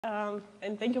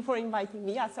And thank you for inviting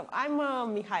me. Yeah, so I'm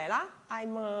Mihaela.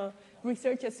 I'm a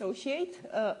research associate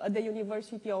at the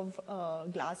University of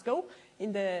Glasgow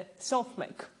in the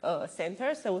SOFMEC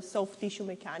Center, so Soft Tissue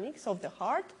Mechanics of the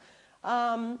Heart.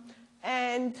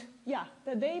 And yeah,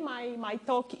 today my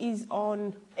talk is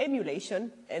on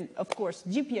emulation and, of course,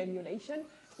 GP emulation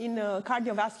in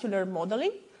cardiovascular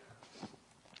modeling.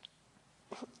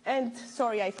 And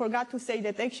sorry, I forgot to say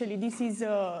that actually this is,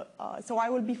 so I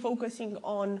will be focusing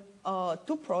on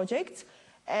 2 projects,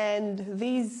 and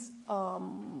these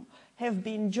have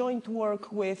been joint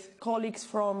work with colleagues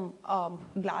from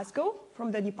Glasgow,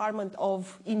 from the Department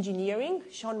of Engineering,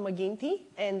 Sean McGinty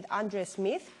and Andre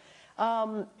Smith,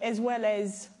 as well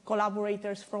as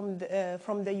collaborators from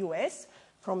the US,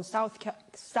 from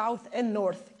South and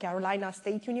North Carolina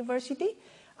State University,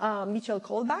 Mitchell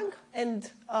Colbank, and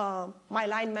my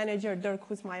line manager, Dirk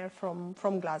Husmeyer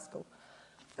from Glasgow.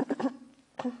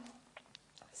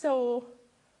 So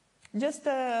just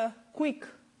a quick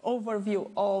overview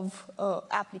of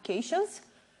applications.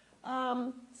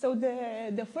 So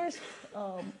the first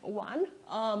one,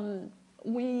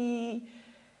 we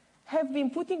have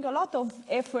been putting a lot of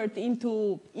effort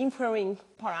into inferring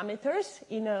parameters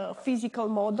in a physical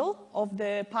model of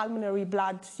the pulmonary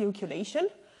blood circulation.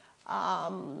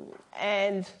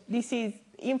 And this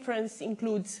inference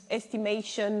includes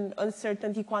estimation,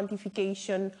 uncertainty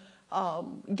quantification,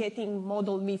 getting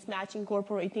model mismatch,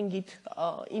 incorporating it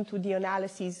into the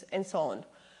analysis, and so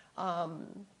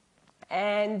on.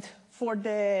 And for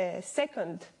the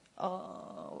second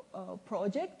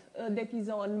project, that is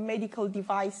on medical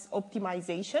device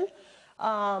optimization.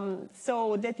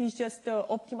 So that is just the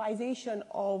optimization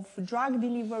of drug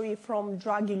delivery from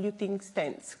drug-eluting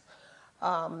stents.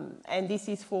 And this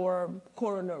is for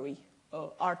coronary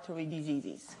artery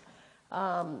diseases.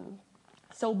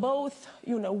 So both,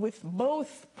 with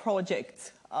both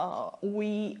projects,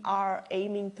 we are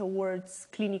aiming towards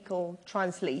clinical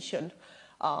translation,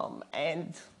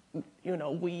 and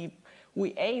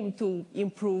we aim to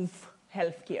improve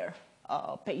healthcare,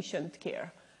 patient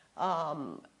care,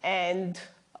 and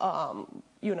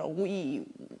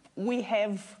we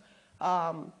have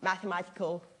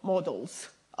mathematical models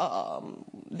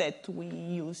that we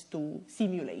use to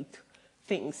simulate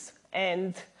things.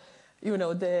 And,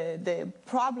 the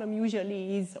problem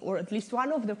usually is, or at least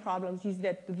one of the problems is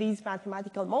that these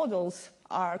mathematical models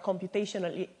are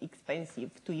computationally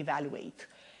expensive to evaluate.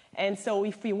 And so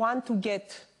if we want to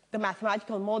get the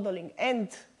mathematical modeling and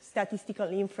statistical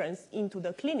inference into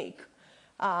the clinic,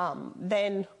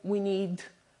 then we need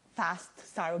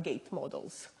fast surrogate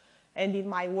models. And in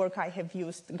my work, I have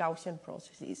used Gaussian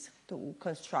processes to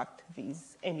construct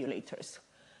these emulators.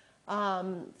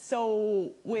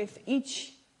 So with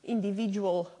each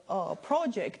individual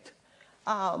project,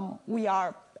 we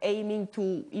are aiming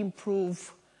to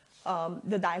improve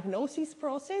the diagnosis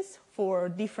process for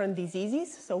different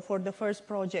diseases. So for the first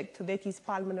project, that is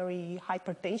pulmonary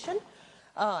hypertension.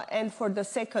 And for the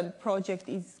second project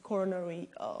is coronary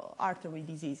artery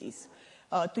diseases.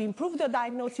 To improve the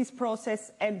diagnosis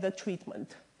process and the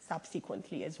treatment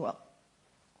subsequently as well.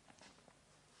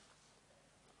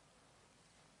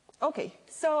 Okay,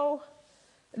 so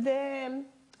the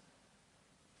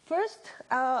first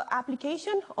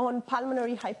application on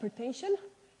pulmonary hypertension.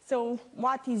 So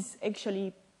what is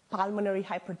actually pulmonary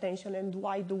hypertension and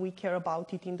why do we care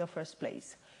about it in the first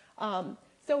place?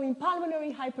 So in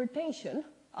pulmonary hypertension,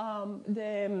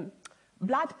 the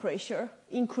blood pressure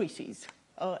increases.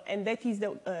 And that is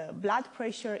the blood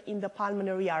pressure in the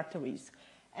pulmonary arteries.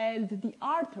 And the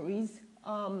arteries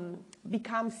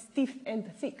become stiff and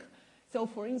thick. So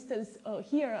for instance,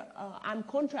 here I'm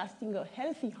contrasting a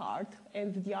healthy heart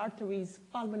and the arteries,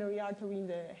 pulmonary artery in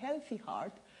the healthy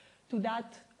heart, to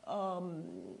that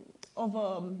of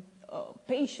a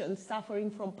patient suffering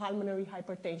from pulmonary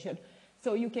hypertension.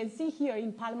 So you can see here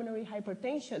in pulmonary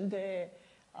hypertension, the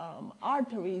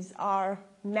arteries are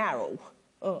narrow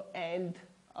and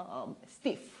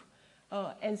stiff.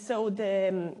 And so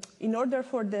in order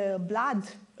for the blood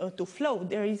to flow,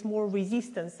 there is more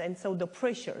resistance, and so the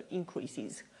pressure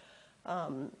increases,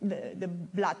 the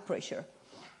blood pressure.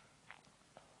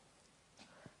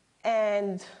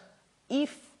 And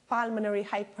if pulmonary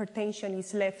hypertension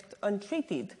is left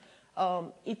untreated,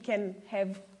 it can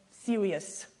have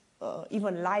serious,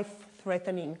 even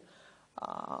life-threatening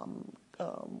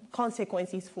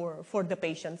consequences for the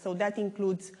patient. So that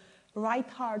includes right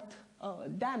heart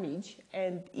damage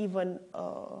and even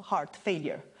heart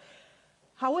failure.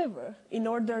 However, in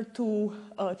order to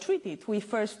treat it, we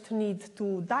first need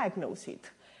to diagnose it.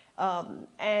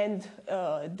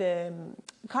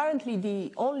 Currently,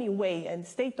 the only way and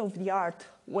state-of-the-art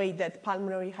way that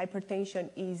pulmonary hypertension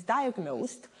is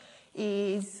diagnosed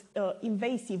is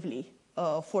invasively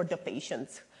for the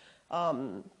patients.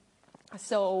 I'm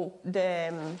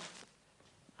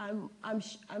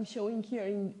showing here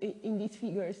in this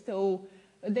figure. So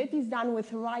that is done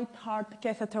with right heart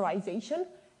catheterization,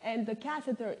 and the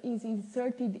catheter is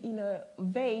inserted in a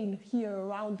vein here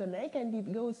around the neck, and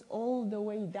it goes all the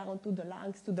way down to the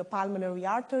lungs, to the pulmonary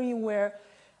artery, where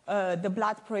the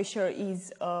blood pressure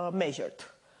is measured.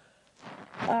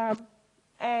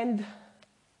 And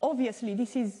obviously,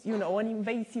 this is, an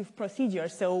invasive procedure,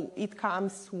 so it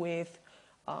comes with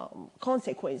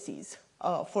consequences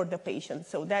for the patient.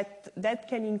 So that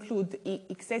can include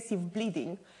excessive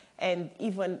bleeding and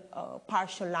even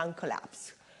partial lung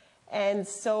collapse. And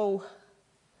so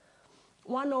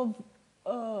one of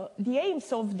the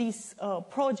aims of this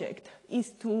project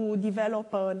is to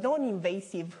develop a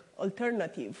non-invasive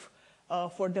alternative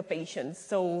for the patients.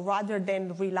 So rather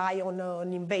than rely on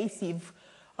an invasive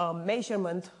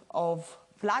measurement of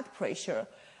blood pressure,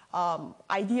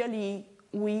 ideally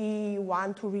we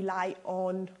want to rely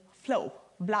on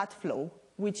blood flow,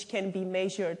 which can be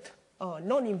measured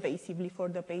non-invasively for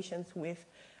the patients with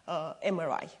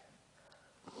MRI.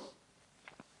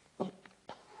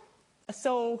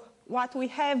 So what we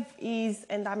have is,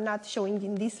 and I'm not showing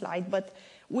in this slide, but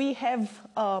we have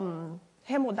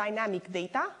hemodynamic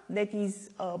data, that is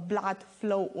blood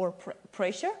flow or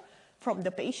pressure from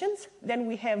the patients. Then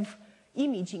we have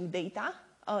imaging data,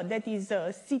 that is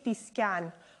a CT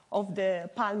scan of the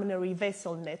pulmonary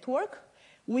vessel network.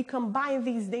 We combine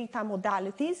these data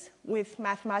modalities with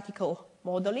mathematical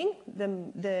modeling.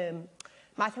 The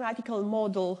mathematical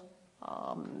model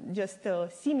just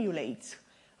simulates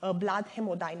blood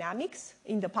hemodynamics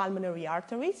in the pulmonary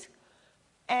arteries.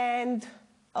 And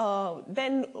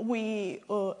then we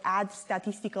add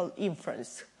statistical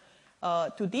inference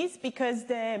to this, because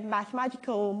the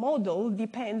mathematical model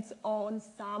depends on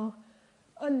some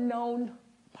unknown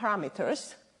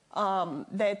parameters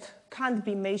that can't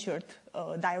be measured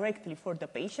directly for the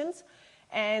patients.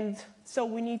 And so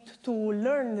we need to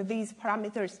learn these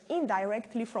parameters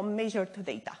indirectly from measured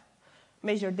data.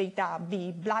 Measured data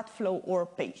be blood flow or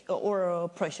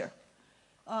pressure.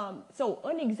 So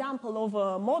an example of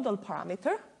a model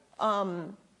parameter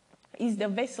is the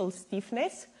vessel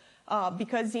stiffness,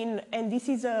 and this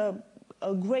is a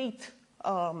great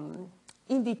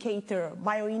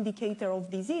bioindicator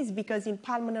of disease, because in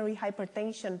pulmonary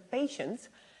hypertension patients,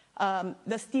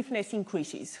 the stiffness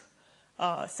increases.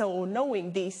 So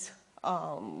knowing this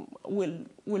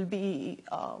will be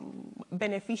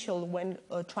beneficial when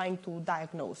trying to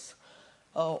diagnose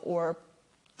or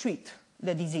treat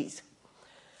the disease.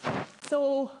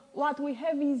 So what we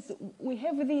have is, we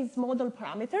have these model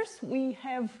parameters. We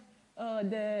have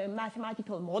the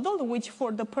mathematical model, which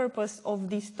for the purpose of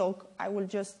this talk, I will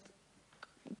just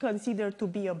consider to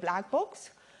be a black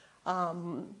box.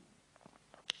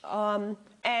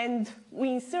 And we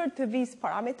insert these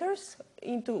parameters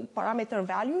into parameter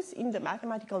values in the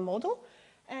mathematical model.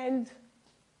 And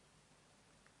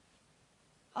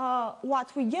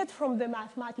what we get from the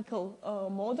mathematical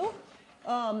model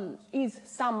is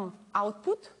some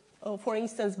output, for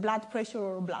instance, blood pressure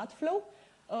or blood flow.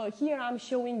 Here I'm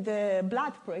showing the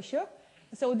blood pressure.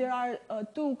 So there are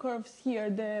two curves here.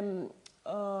 The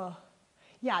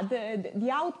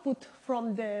output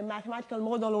from the mathematical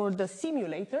model or the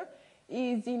simulator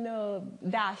is in a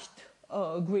dashed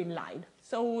green line.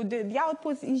 So the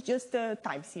output is just a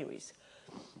time series.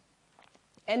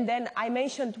 And then I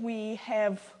mentioned we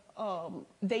have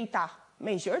data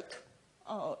measured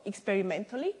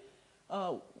experimentally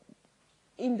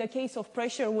in the case of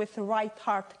pressure with right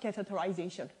heart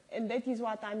catheterization. And that is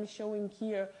what I'm showing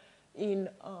here in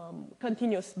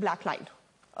continuous black line,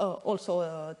 also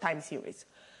a time series.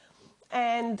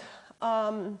 And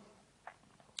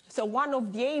so one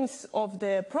of the aims of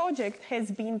the project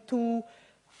has been to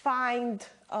find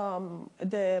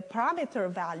the parameter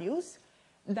values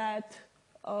that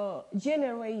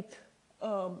generate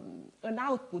an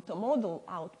output, a model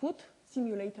output,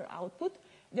 simulator output,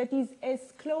 that is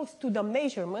as close to the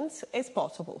measurements as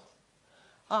possible.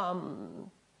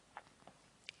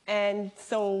 And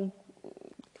so,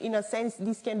 in a sense,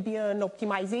 this can be an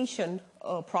optimization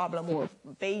problem or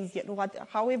Bayesian,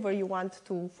 however you want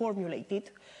to formulate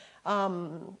it,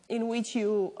 in which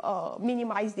you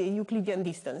minimize the Euclidean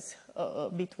distance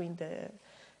between the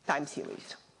time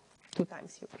series, two time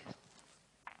series.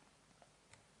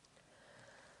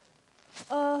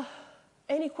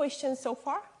 Any questions so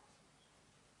far?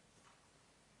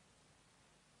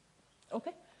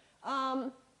 Okay.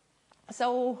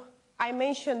 So I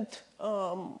mentioned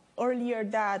earlier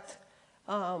that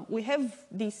we have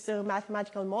this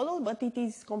mathematical model, but it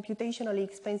is computationally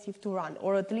expensive to run,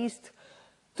 or at least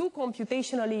too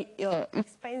computationally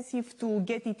expensive to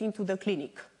get it into the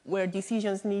clinic, where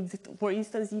decisions need, for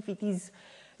instance, if it is,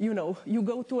 you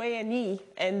go to A&E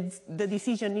and the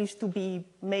decision needs to be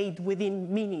made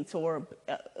within minutes, or,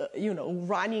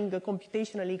 running a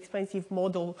computationally expensive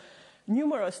model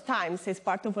numerous times as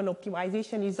part of an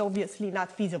optimization is obviously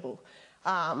not feasible.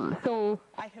 So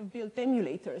I have built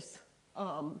emulators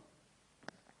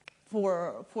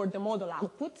for the model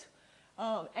output.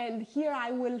 And here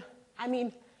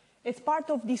as part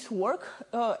of this work,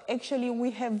 actually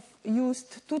we have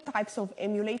used two types of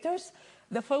emulators.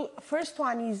 The first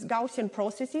one is Gaussian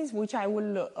processes, which I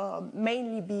will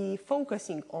mainly be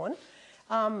focusing on.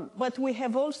 But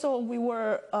we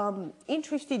were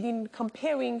interested in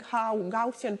comparing how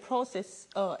Gaussian process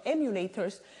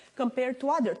emulators compare to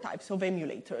other types of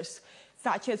emulators,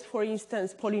 such as, for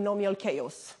instance, polynomial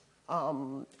chaos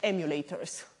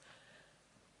emulators.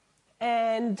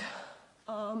 And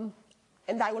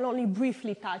I will only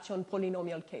briefly touch on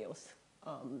polynomial chaos.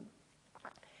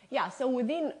 So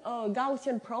within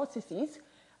Gaussian processes,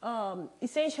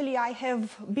 essentially I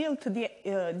have built the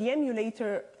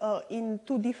emulator in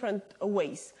two different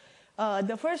ways.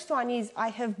 The first one is I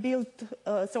have built,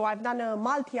 so I've done a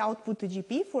multi-output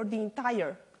GP for the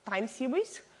entire time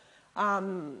series,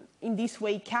 in this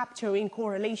way capturing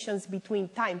correlations between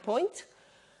time points.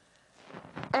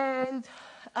 And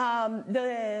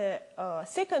the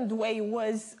second way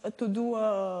was to do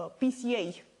a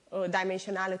PCA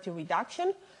dimensionality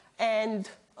reduction. And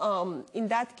in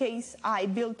that case, I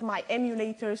built my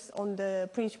emulators on the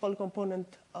principal component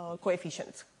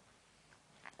coefficients.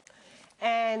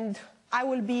 And I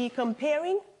will be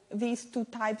comparing these two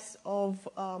types of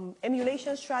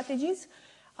emulation strategies.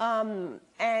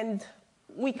 And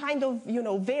we kind of,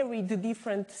 varied the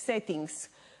different settings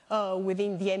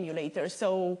within the emulator.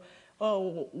 So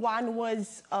one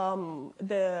was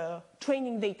the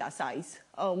training data size.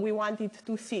 We wanted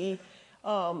to see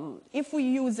if we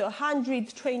use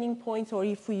 100 training points, or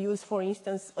if we use, for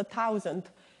instance, 1,000,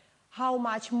 how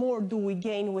much more do we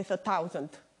gain with 1,000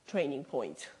 training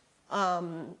points?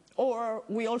 Or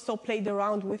we also played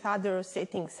around with other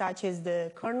settings, such as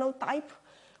the kernel type.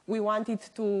 We wanted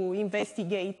to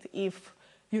investigate if,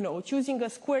 choosing a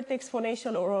squared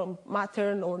exponential or a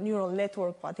Matern or neural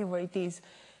network, whatever it is,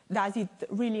 does it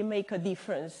really make a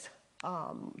difference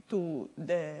to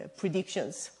the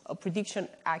predictions, prediction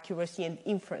accuracy and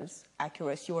inference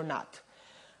accuracy or not.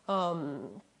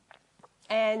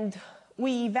 And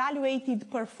we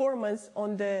evaluated performance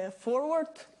on the forward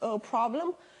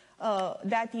problem,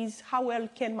 that is, how well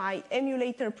can my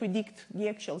emulator predict the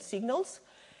actual signals,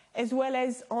 as well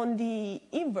as on the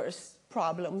inverse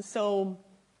problem. So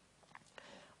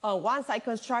once I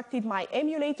constructed my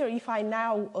emulator, if I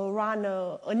now run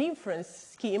an inference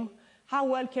scheme, how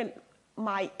well can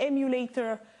my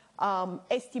emulator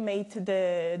estimate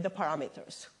the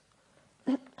parameters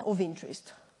of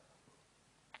interest?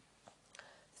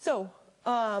 So,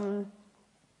 so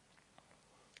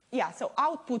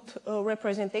output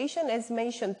representation, as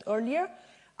mentioned earlier,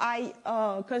 I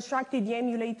constructed the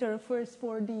emulator first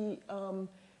for the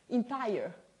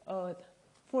entire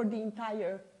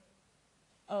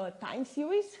time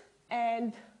series,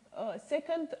 and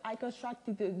second, I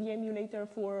constructed the emulator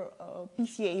for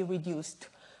PCA reduced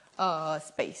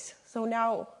space. So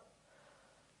now,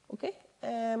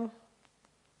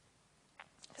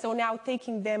 so now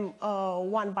taking them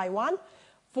one by one,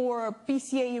 for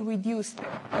PCA reduced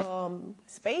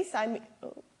space,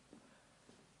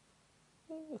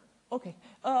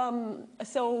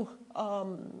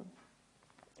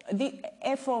 the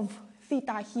f of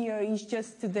theta here is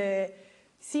just the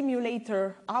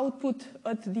simulator output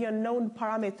at the unknown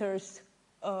parameters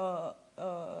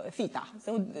theta.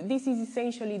 So this is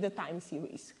essentially the time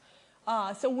series.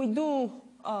 So we do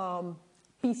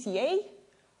PCA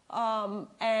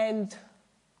and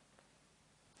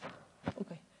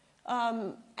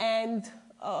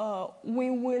we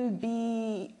will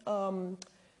be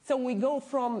so we go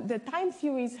from the time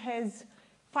series has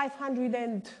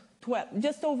 512,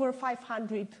 just over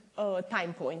 500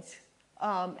 time points.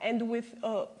 And with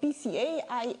PCA,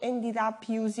 I ended up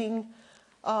using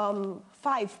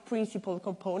 5 principal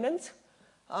components.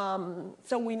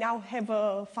 So we now have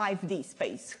a 5D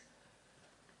space.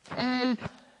 And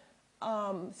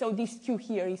so this Q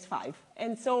here is 5.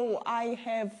 And so I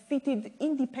have fitted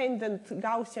independent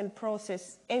Gaussian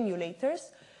process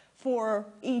emulators for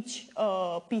each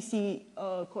PC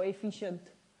coefficient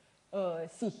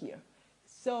C here.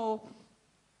 So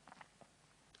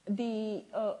the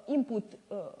input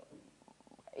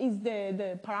is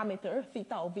the parameter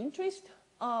theta of interest,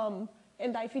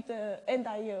 and I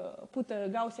put a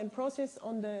Gaussian process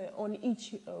on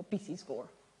each PC score.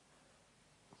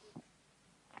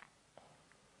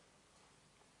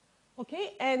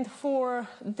 Okay, and for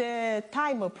the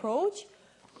time approach,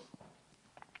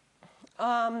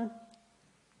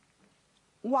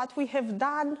 what we have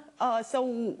done,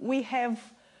 so we have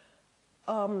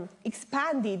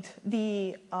expanded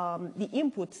the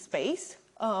input space.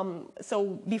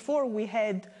 So before we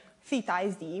had theta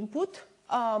as the input,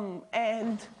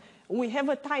 and we have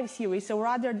a time series. So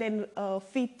rather than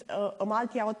fit a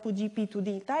multi-output GP to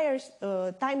the entire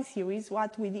time series,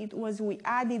 what we did was we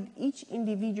added each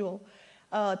individual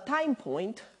time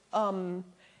point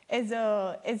as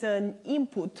an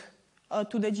input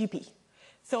to the GP.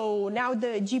 So now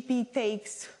the GP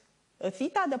takes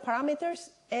theta, the parameters,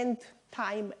 and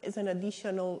time as an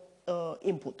additional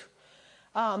input.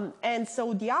 And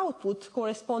so the output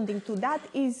corresponding to that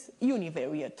is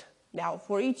univariate. Now,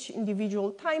 for each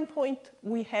individual time point,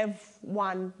 we have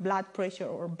one blood pressure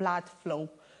or blood flow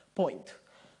point.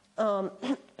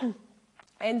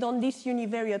 And on this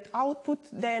univariate output,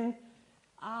 then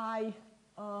I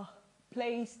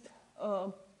placed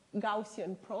a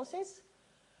Gaussian process.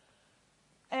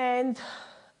 And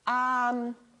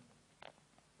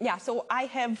yeah, so I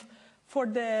have, for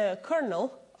the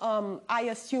kernel, I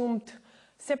assumed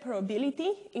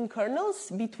separability in kernels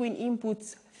between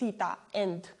inputs theta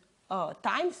and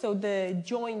time. So the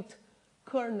joint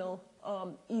kernel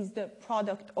is the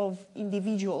product of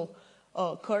individual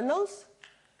kernels.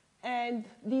 And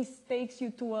this takes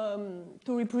you to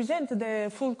represent the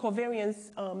full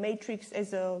covariance matrix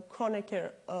as a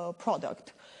Kronecker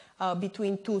product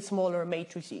between two smaller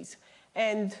matrices.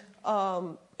 And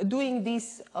doing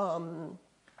this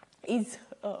is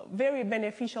very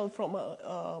beneficial from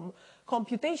a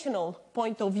computational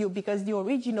point of view, because the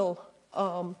original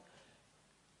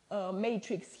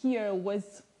matrix here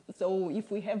was, so if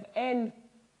we have n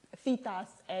thetas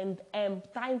and m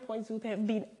time points, would have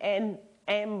been n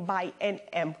m by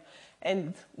nm.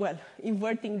 And, well,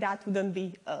 inverting that wouldn't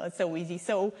be so easy.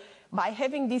 So by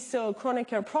having this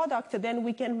Kronecker product, then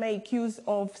we can make use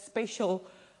of special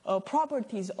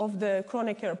properties of the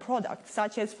Kronecker product,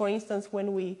 such as, for instance,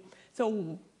 when we,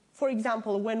 so, for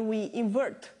example, when we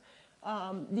invert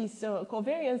this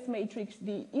covariance matrix,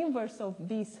 the inverse of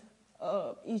this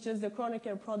is just the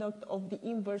Kronecker product of the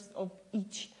inverse of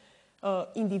each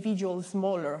individual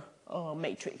smaller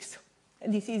matrix.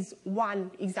 And this is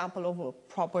one example of a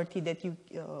property that you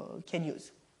can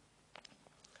use.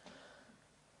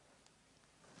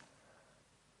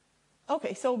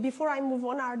 Okay, so before I move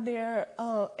on, are there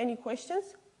any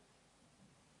questions?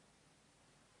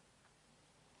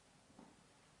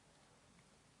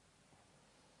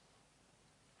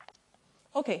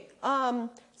 Okay,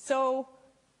 so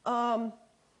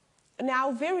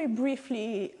now very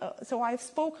briefly, so I've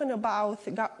spoken about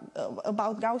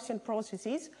Gaussian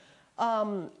processes,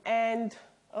 and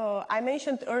I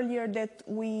mentioned earlier that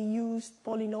we used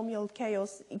polynomial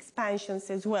chaos expansions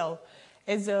as well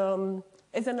as an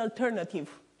alternative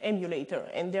emulator,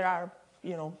 and there are,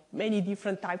 you know, many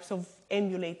different types of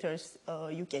emulators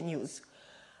you can use.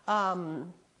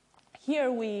 Here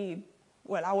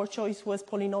well, our choice was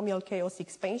polynomial chaos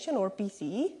expansion, or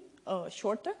PCE,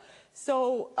 shorter.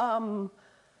 So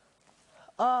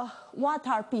what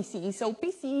are PCE? So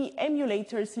PCE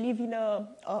emulators live in a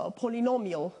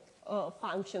polynomial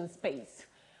function space.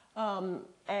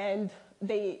 And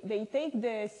they take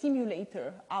the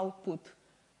simulator output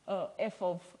f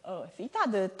of theta,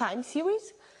 the time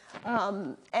series,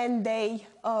 and they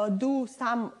do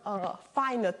some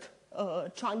finite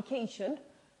truncation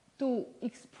to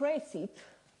express it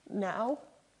now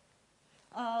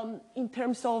in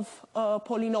terms of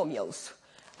polynomials.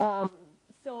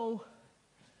 So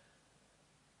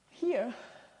here,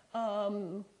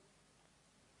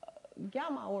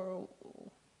 gamma, or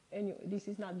anyway, this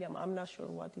is not gamma, I'm not sure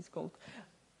what it's called.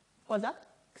 What's that?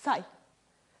 Psi.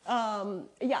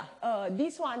 Yeah,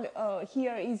 this one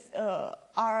here is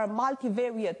are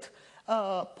multivariate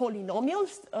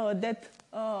polynomials that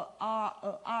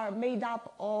are made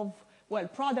up of, well,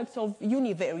 products of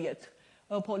univariate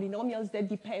polynomials that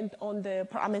depend on the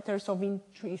parameters of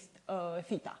interest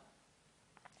theta.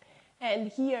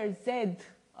 And here Z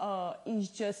is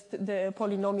just the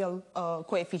polynomial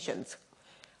coefficients.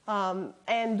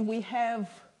 And we have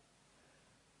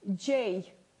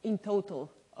J in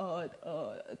total,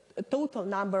 a total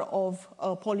number of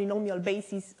polynomial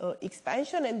basis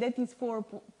expansion, and that is for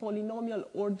polynomial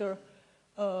order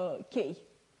K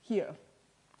here.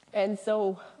 And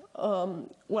so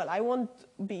well, I won't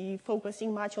be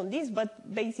focusing much on this,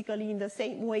 but basically in the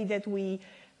same way that we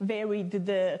varied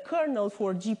the kernel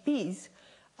for GPs,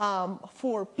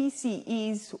 for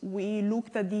PCEs, we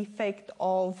looked at the effect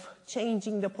of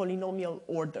changing the polynomial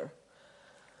order.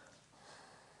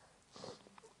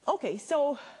 Okay,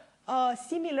 so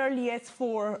similarly as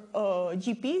for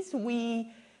GPs,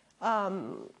 we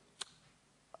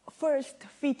first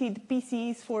fitted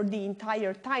PCEs for the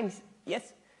entire time.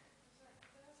 Yes?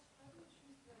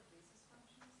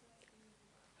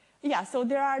 Yeah, so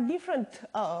there are different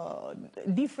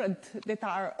that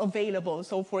are available.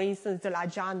 So, for instance, the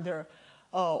Legendre,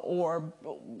 or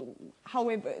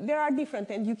however, there are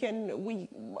different, and you can.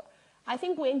 I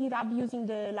think we ended up using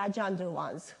the Legendre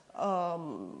ones,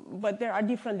 but there are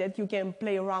different that you can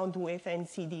play around with and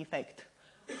see the effect.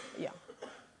 Yeah.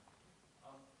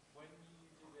 When you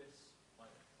do this, like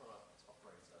product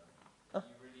operator, can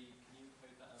you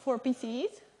code that as for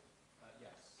PCEs?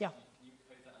 Yes. Yeah. Can you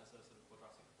code that as a sort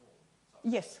of quadratic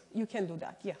form? Yes, you can do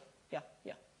that. Yeah.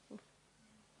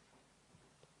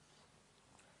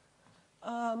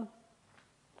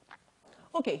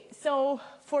 Okay, so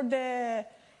for the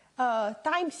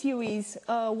time series,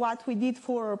 what we did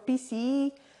for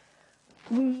PCE,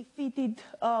 we fitted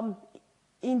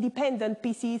independent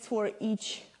PCEs for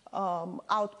each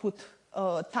output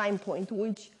time point,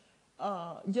 which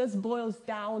just boils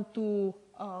down to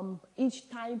each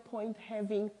time point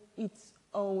having its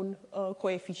own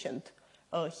coefficient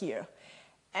here.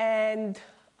 And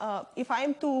if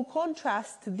I'm to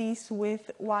contrast this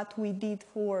with what we did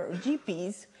for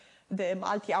GPs, the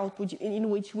multi-output GP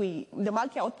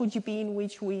in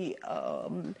which we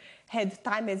had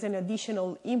time as an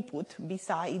additional input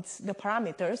besides the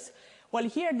parameters. Well,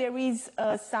 here there is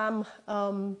some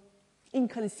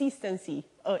inconsistency,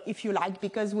 if you like,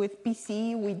 because with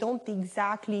PCE we don't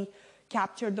exactly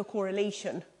capture the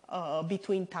correlation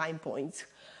between time points,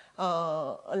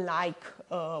 like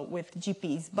with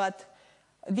GPs. But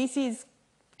this is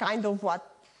kind of what,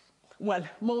 well,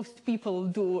 most people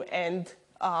do, and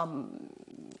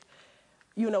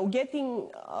you know, getting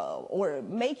or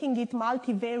making it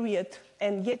multivariate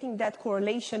and getting that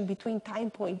correlation between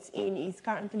time points in is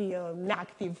currently an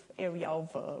active area of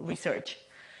research.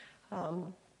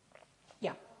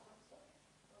 Yeah.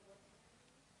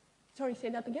 Sorry, say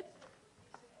that again?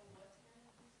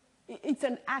 It's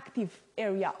an active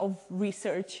area of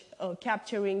research,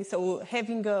 capturing, so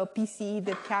having a PCE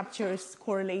that captures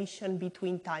correlation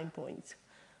between time points.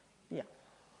 Yeah.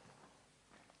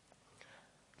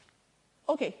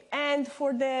 Okay, and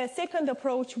for the second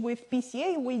approach with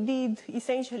PCA, we did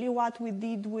essentially what we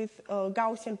did with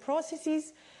Gaussian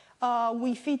processes.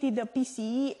 We fitted a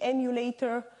PCE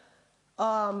emulator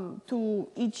to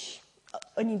each,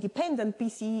 an independent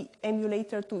PCE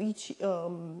emulator to each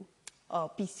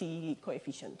PCE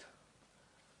coefficient.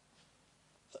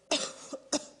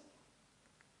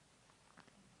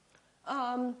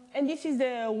 And this is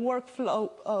the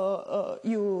workflow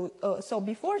you saw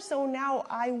before, so now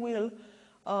I will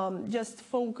just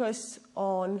focus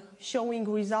on showing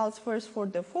results first for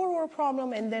the forward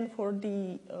problem and then for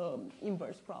the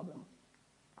inverse problem.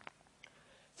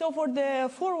 So for the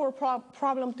forward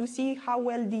problem, to see how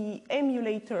well the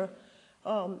emulator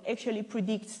actually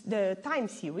predicts the time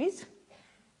series,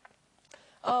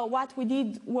 what we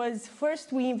did was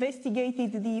first we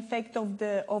investigated the effect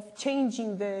of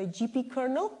changing the GP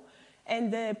kernel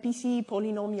and the PCE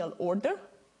polynomial order.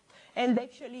 And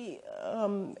actually,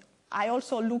 I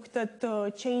also looked at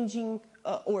changing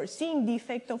or seeing the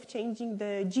effect of changing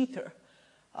the jitter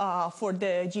for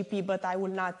the GP, but I will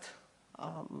not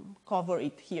cover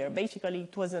it here. Basically,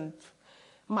 it wasn't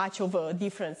much of a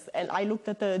difference. And I looked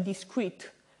at the discrete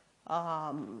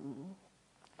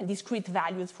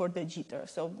values for the jitter.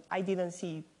 So I didn't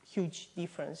see huge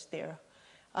difference there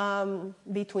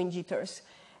between jitters.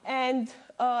 And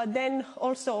then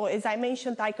also, as I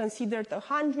mentioned, I considered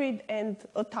 100 and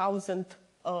 1,000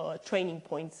 training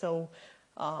points, so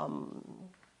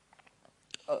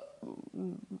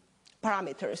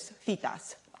parameters,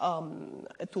 thetas,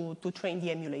 to train the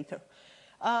emulator.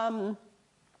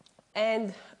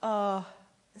 And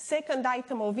second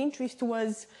item of interest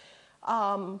was,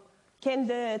 can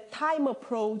the time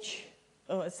approach,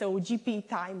 so GP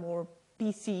time or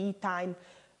PCE time,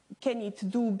 can it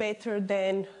do better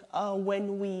than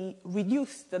when we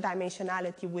reduce the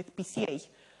dimensionality with PCA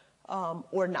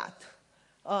or not?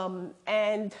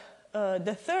 And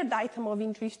the third item of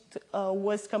interest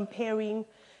was comparing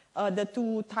the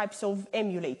two types of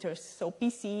emulators, so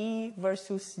PCE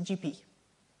versus GP.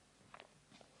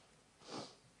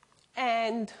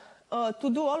 And to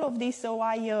do all of this, so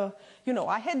I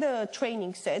had a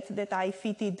training set that I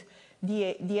fitted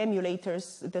the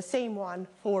emulators, the same one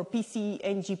for PC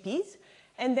and GPs,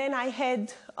 and then I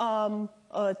had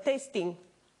a testing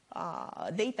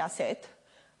data set,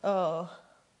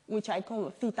 which I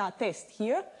call theta test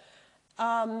here,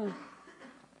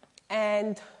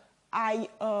 and I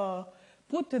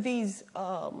put these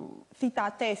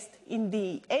theta test in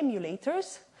the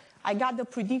emulators. I got the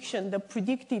prediction, the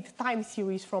predicted time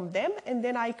series from them, and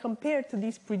then I compared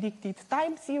this predicted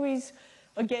time series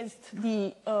against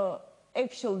the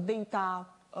actual data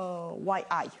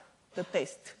YI, the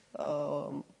test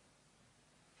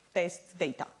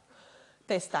data,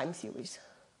 test time series.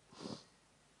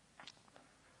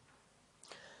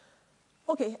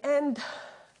 Okay, and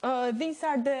these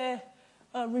are the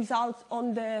results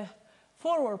on the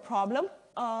forward problem.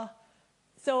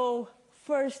 So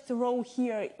first row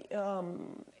here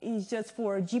is just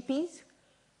for GPs.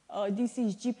 This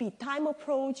is GP time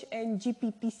approach and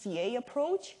GP PCA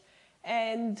approach.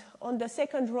 And on the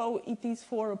second row, it is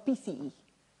for PCE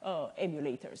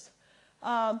emulators.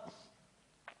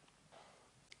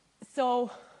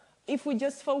 So if we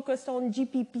just focus on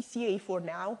GP PCA for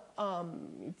now,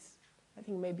 it's, I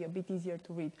think, maybe a bit easier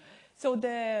to read. So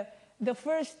the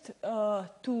first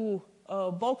two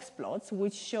box plots,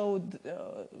 which showed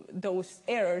those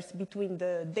errors between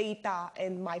the data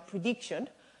and my prediction.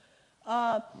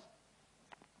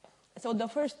 So the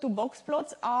first two box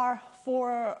plots are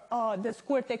for the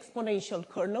squared exponential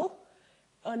kernel.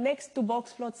 Next two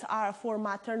box plots are for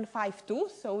Matern 5.2.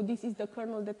 So this is the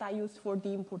kernel that I use for the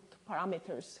input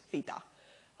parameters theta,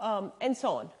 and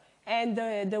so on. And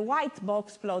the white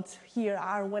box plots here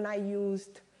are when I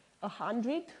used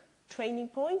 100 training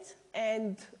points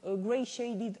and gray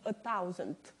shaded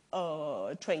 1,000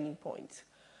 training points.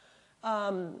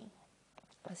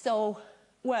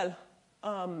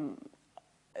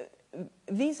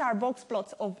 These are box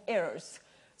plots of errors.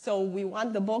 So we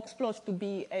want the box plots to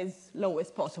be as low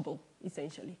as possible,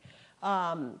 essentially.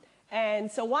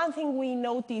 And so one thing we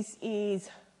notice is,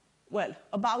 well,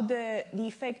 about the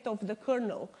effect of the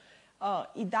kernel,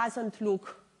 it doesn't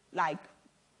look like,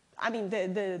 I mean,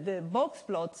 the box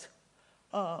plots,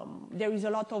 there is a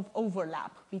lot of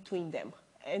overlap between them.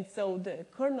 And so the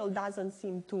kernel doesn't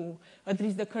seem to, at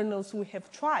least the kernels we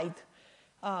have tried,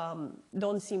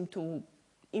 don't seem to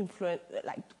influence,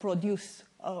 like, to produce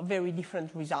very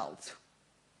different results.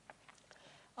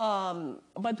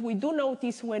 But we do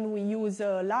notice when we use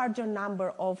a larger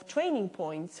number of training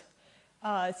points,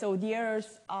 so the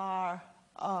errors are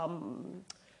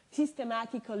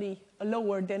systematically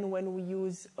lower than when we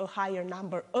use a higher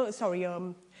number,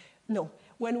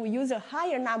 when we use a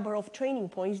higher number of training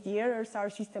points, the errors are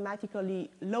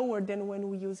systematically lower than when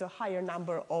we use a higher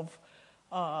number of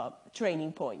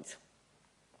training points.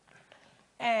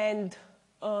 And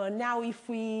now if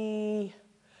we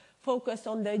focus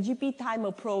on the GP time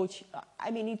approach,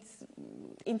 I mean, it's,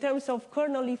 in terms of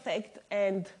kernel effect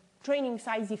and training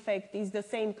size effect, is the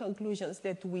same conclusions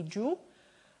that we drew.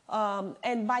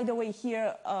 And by the way,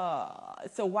 here,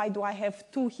 so why do I have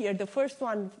two here? The first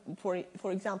one,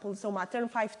 for example, so Matern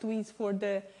 5.2 is for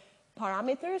the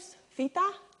parameters,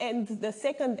 theta, and the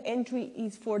second entry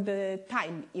is for the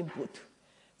time input.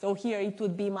 So here it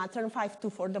would be Matern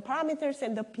 5.2 for the parameters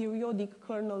and the periodic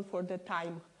kernel for the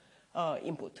time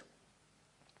input.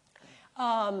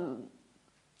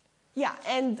 Yeah,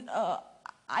 and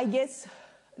I guess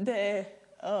the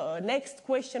next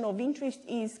question of interest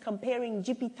is comparing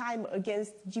GP time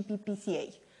against GP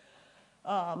PCA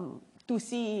to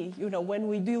see, you know, when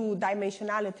we do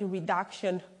dimensionality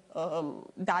reduction,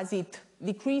 does it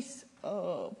decrease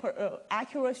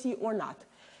accuracy or not?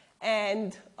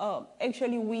 And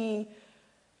actually,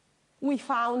 we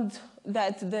found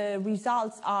that the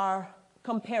results are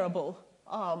comparable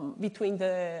between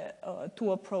the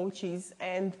two approaches,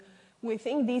 and we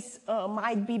think this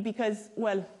might be because,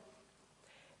 well,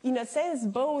 in a sense,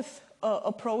 both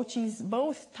approaches,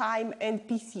 both time and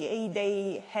PCA,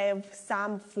 they have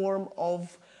some form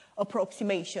of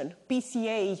approximation.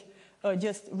 PCA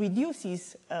just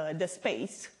reduces the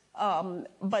space,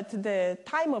 but the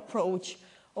time approach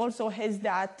also has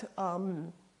that,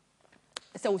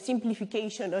 so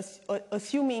simplification,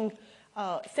 assuming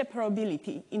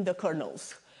separability in the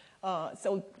kernels.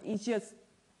 So it's just,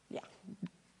 yeah,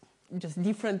 just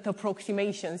different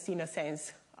approximations in a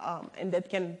sense, and that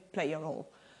can play a role.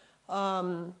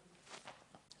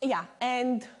 Yeah,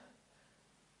 and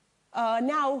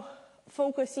now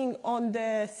focusing on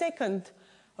the second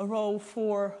row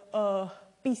for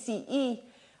PCE,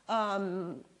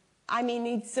 I mean,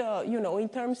 it's, you know, in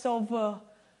terms of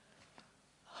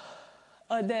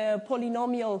the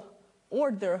polynomial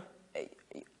order,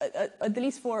 at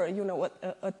least for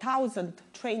 1,000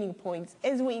 training points,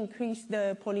 as we increase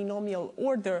the polynomial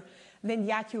order, then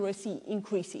the accuracy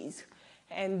increases.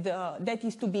 And that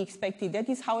is to be expected. That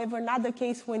is, however, not the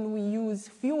case when we use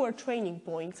fewer training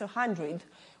points, 100.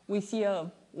 We see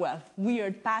a,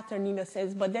 weird pattern in a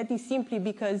sense, but that is simply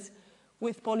because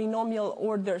with polynomial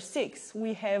order 6,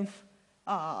 we have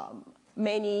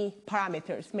many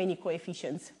parameters, many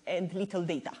coefficients, and little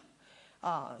data.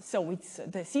 So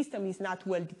the system is not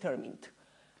well determined.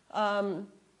 But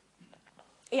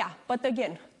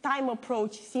again, time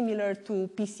approach similar to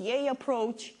PCA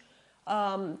approach.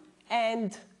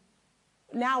 And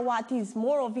now what is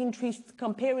more of interest,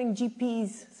 comparing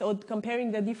GPs, so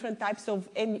comparing the different types of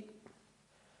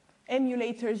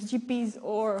emulators, GPs,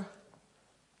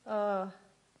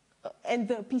 and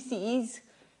the PCEs.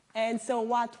 And so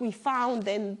what we found,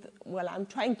 and I'm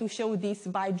trying to show this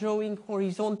by drawing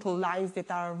horizontal lines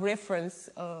that are reference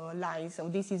lines. So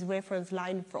this is reference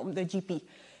line from the GP.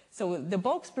 So the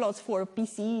box plots for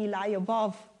PCE lie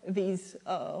above these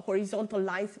horizontal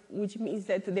lines, which means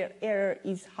that their error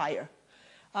is higher.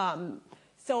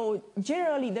 So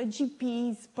generally, the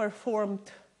GPs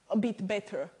performed a bit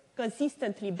better,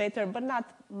 consistently better, but not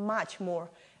much more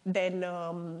than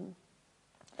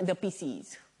the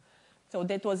PCEs. So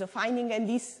that was a finding, and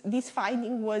this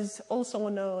finding was also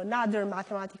on another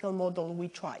mathematical model we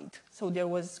tried. So there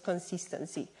was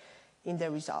consistency in the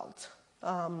results.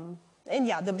 And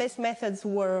yeah, the best methods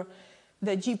were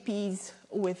the GPs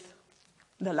with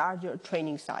the larger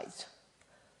training size.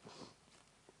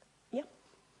 Yeah?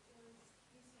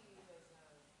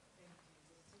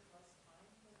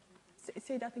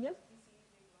 Say that again?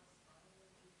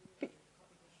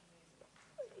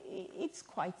 It's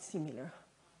quite similar.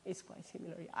 It's quite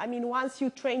similar. I mean, once you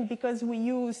train, because we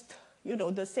used,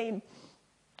 the same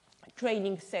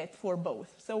training set for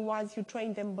both. So once you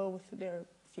train them both, they're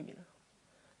similar.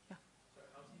 Yeah. So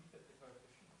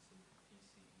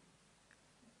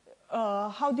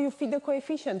how do you fit the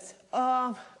coefficients in PCE?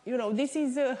 How do you fit the coefficients? This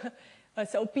is,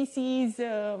 so PCE is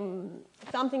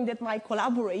something that my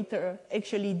collaborator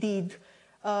actually did.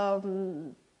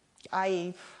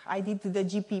 I did the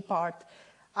GP part.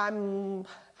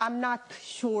 I'm not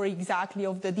sure exactly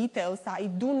of the details. I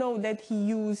do know that he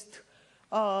used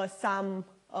some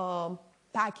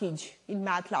package in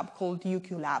MATLAB called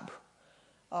UQLab.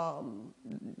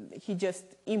 He just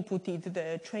inputted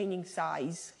the training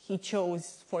size. He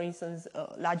chose, for instance,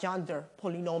 Legendre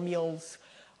polynomials,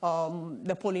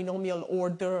 the polynomial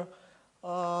order,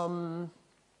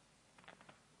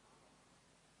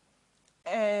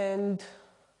 and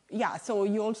yeah, so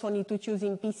you also need to choose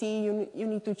in PCE, you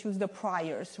need to choose the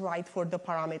priors, right, for the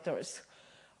parameters.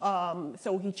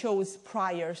 So he chose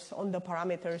priors on the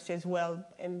parameters as well,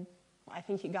 and I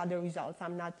think he got the results.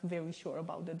 I'm not very sure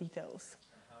about the details.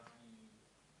 And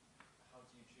how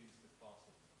do you choose the class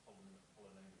of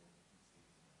polynomial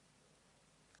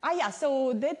PCE? Yeah,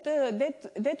 so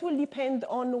that will depend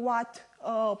on what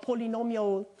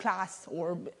polynomial class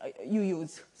or you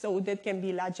use. So that can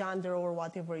be Legendre or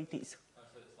whatever it is. So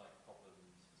it's like problem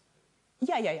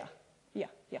specific?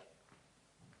 Yeah.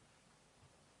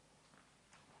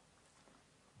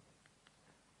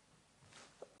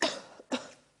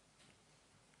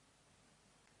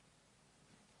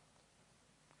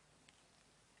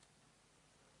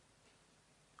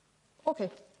 Okay.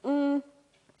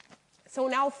 So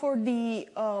now for the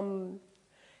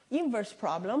inverse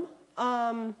problem,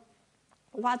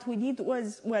 what we did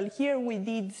was, here we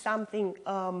did something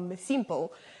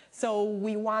simple. So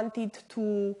we wanted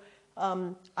to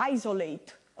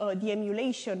isolate the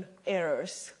emulation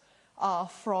errors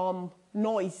from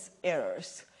noise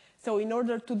errors. So in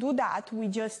order to do that, we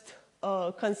just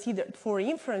considered, for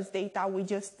inference data, we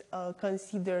just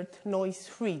considered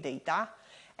noise-free data.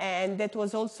 And that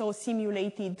was also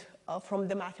simulated from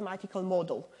the mathematical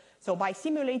model. So by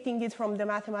simulating it from the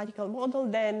mathematical model,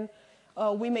 then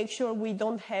we make sure we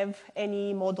don't have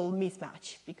any model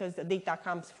mismatch, because the data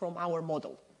comes from our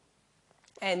model.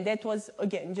 And that was,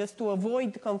 again, just to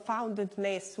avoid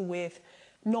confoundedness with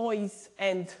noise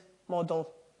and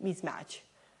model mismatch.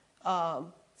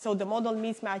 So the model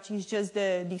mismatch is just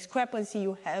the discrepancy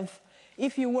you have.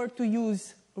 If you were to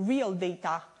use real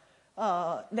data,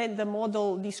 then the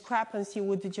model discrepancy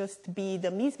would just be the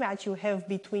mismatch you have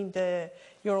between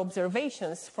your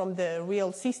observations from the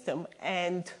real system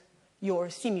and your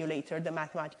simulator, the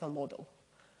mathematical model.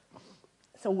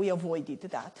 So we avoided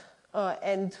that.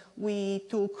 And we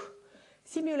took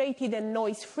simulated and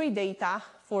noise-free data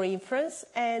for inference,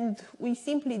 and we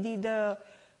simply did a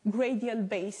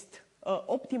gradient-based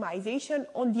optimization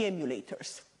on the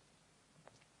emulators.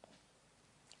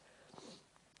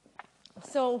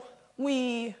 So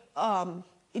the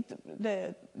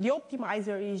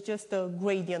optimizer is just a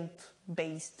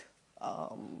gradient-based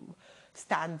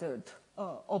standard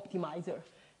optimizer.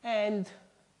 And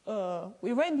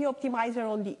we ran the optimizer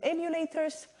on the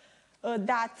emulators.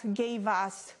 That gave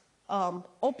us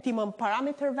optimum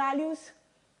parameter values,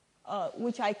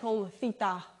 which I call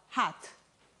theta hat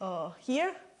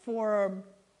here for,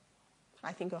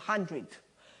 I think, 100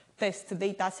 test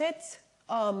data sets.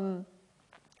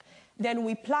 Then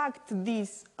we plugged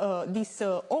this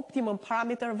optimum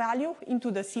parameter value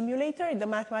into the simulator in the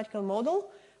mathematical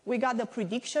model. We got the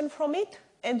prediction from it,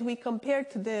 and we compared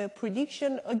the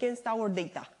prediction against our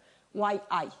data, yi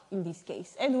in this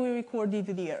case, and we recorded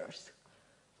the errors.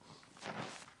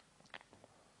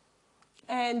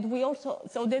 And we also,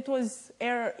 so that was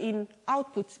error in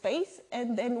output space,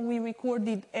 and then we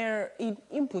recorded error in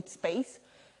input space.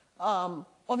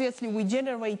 Obviously, we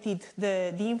generated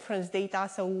the inference data,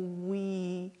 so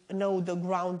we know the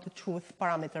ground truth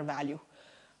parameter value.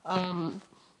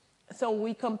 So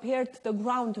we compared the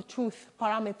ground truth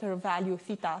parameter value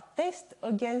theta test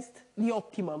against the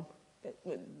optimum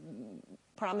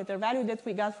parameter value that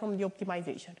we got from the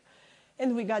optimization.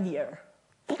 And we got the error.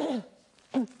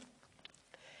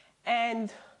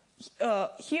 And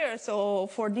here, so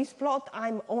for this plot,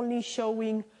 I'm only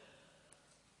showing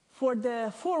for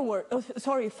the forward,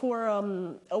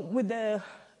 with the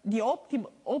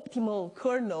optimal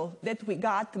kernel that we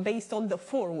got based on the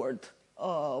forward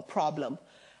problem.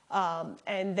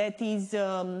 And that is,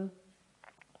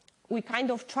 we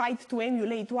kind of tried to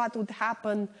emulate what would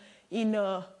happen in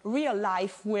real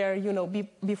life where, you know,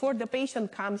 before the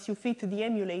patient comes, you fit the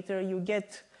emulator, you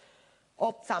get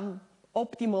some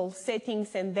optimal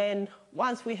settings, and then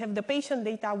once we have the patient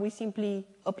data, we simply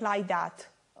apply that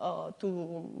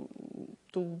to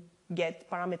get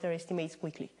parameter estimates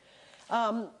quickly.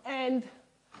 And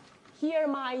here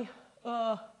my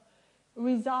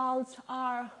results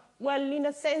are, well, in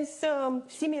a sense,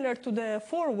 similar to the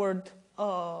forward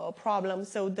problem.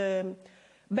 So the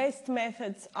best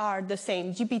methods are the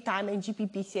same, GP time and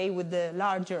GP PCA with the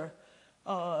larger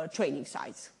training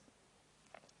size.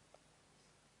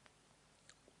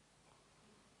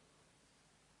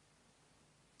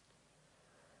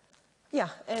 Yeah,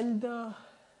 and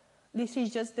this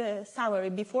is just the summary.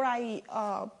 Before I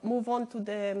move on to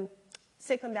the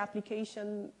second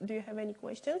application, do you have any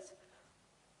questions?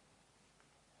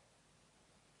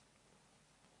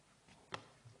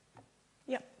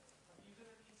 Yeah. Have you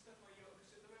done any stuff where you're,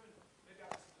 because at the moment, maybe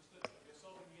I misunderstood, but you're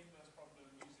solving the inverse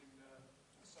problem using the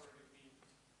surrogate mean,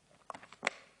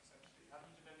 essentially. Have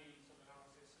you done any sort of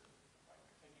analysis of like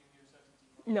taking the uncertainty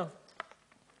from? No.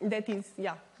 That is,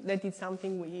 yeah, that is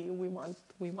something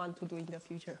we want to do in the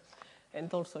future.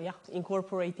 And also, yeah,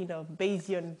 incorporating a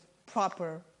Bayesian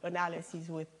proper analysis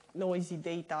with noisy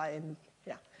data and,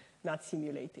 yeah, not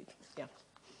simulated. Yeah.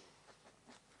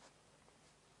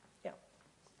 Yeah.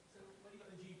 So when you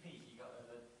got the GP, you got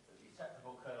the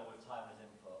acceptable kernel with time as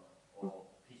input, or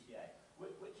PCA.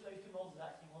 Which of those two models is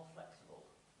actually more flexible?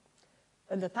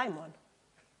 The time one.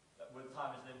 With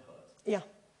time as an input? Yeah.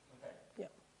 Okay. Yeah.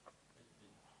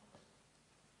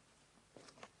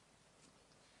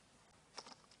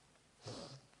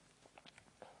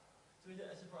 So is it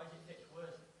a surprise it gets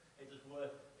worse?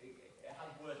 It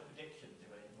has worse predictions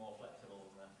when it's more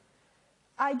flexible than that?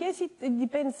 I guess it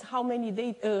depends how many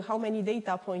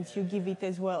data points you give it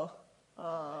as well.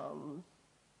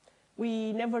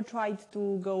 We never tried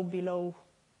to go below,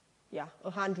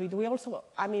 100. We also,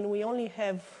 I mean, we only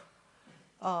have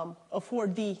a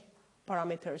 4D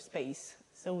parameter space,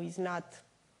 so it's not,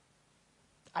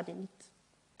 I mean, it's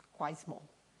quite small.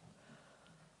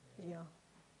 Yeah.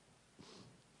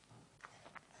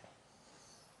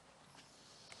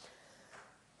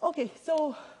 Okay,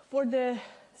 so for the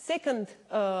second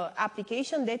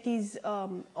application, that is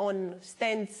on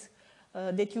stents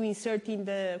that you insert in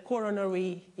the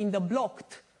coronary, in the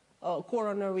blocked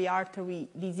coronary artery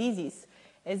diseases.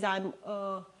 As I'm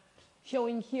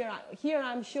showing here,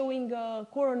 I'm showing a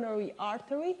coronary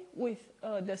artery with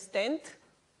the stent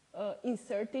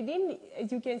inserted in.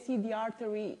 As you can see, the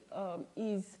artery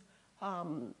is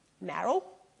narrow.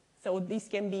 So this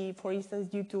can be, for instance,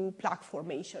 due to plaque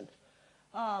formation.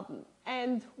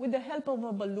 And with the help of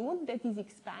a balloon that is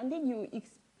expanding, you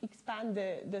expand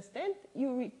the stent,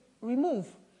 you remove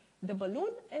the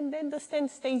balloon, and then the stent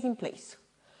stays in place.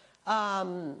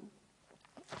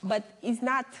 But it's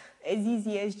not as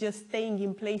easy as just staying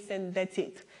in place and that's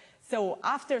it. So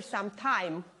after some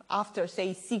time, after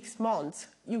say 6 months,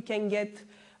 you can get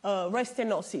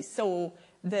restenosis. So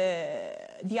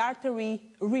the artery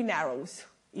re-narrows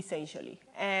essentially.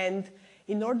 And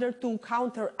in order to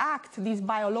counteract this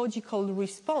biological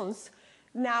response,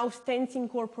 now stents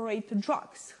incorporate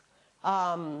drugs.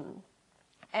 And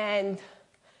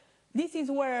this is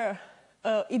where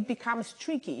it becomes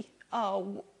tricky.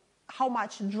 How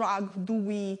much drug do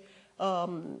we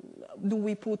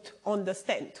put on the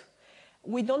stent?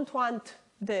 We don't want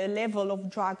the level of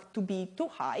drug to be too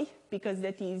high because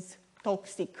that is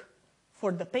toxic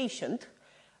for the patient,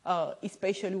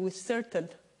 especially with certain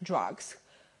drugs.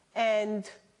 And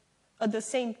at the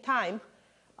same time,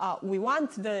 we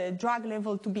want the drug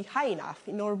level to be high enough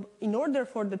in order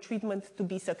for the treatment to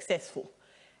be successful.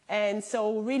 And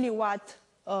so really what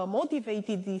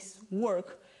motivated this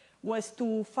work was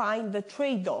to find the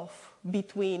trade-off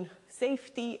between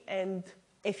safety and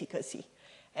efficacy.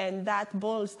 And that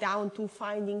boils down to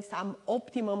finding some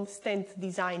optimum stent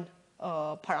design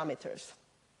parameters.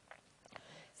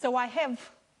 So I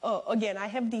have, again, I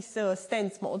have this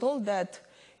stents model that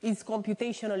is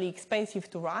computationally expensive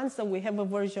to run. So we have a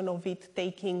version of it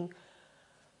taking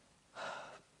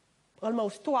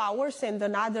almost 2 hours and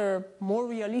another more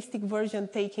realistic version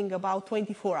taking about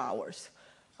 24 hours.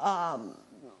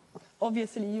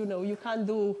 Obviously, you know, you can't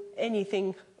do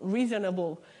anything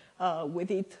reasonable with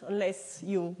it unless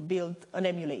you build an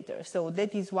emulator. So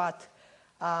that is what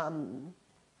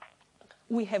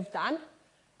we have done.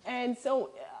 And so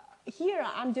here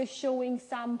I'm just showing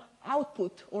some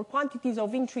output or quantities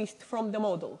of interest from the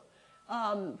model.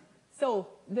 So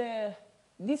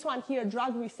this one here,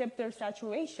 drug receptor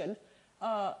saturation,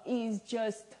 is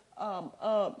just,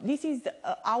 this is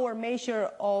our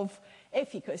measure of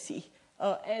efficacy.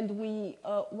 And we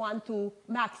want to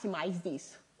maximize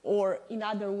this, or in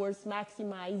other words,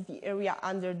 maximize the area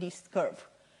under this curve.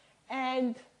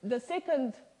 And the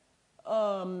second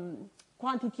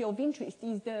quantity of interest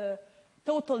is the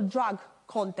total drug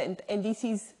content, and this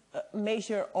is a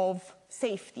measure of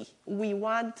safety. We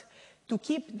want to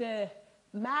keep the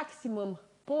maximum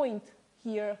point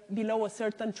here below a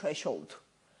certain threshold.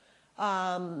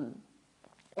 And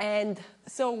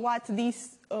so what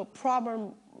this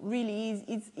problem really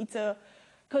is, it's a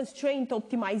constraint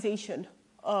optimization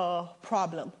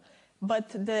problem. But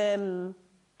the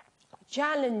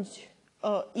challenge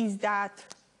is that,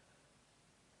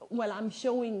 well, I'm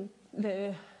showing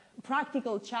the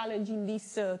practical challenge in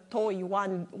this toy,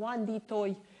 1D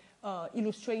toy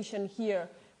illustration here.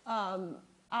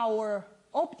 Our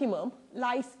optimum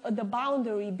lies at the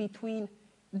boundary between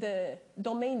the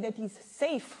domain that is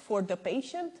safe for the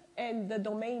patient and the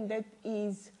domain that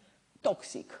is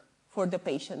toxic for the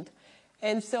patient.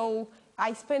 And so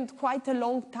I spent quite a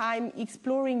long time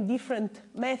exploring different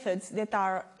methods that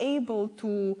are able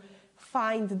to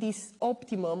find this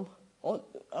optimum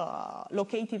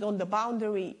located on the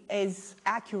boundary as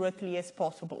accurately as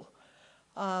possible.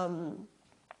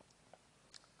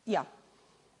 Yeah.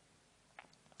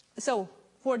 So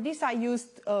for this, I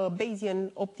used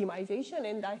Bayesian optimization,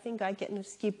 and I think I can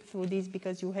skip through this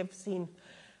because you have seen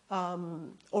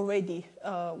already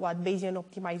what Bayesian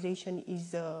optimization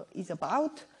is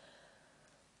about.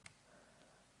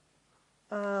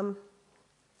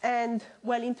 And,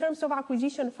 well, in terms of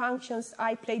acquisition functions,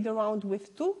 I played around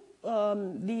with two,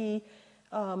 the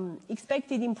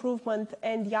expected improvement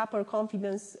and the upper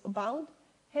confidence bound.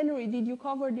 Henry, did you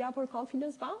cover the upper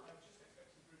confidence bound?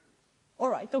 All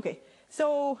right, okay.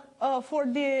 So for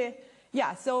the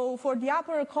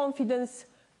upper confidence,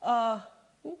 the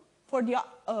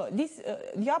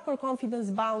upper confidence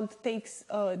bound takes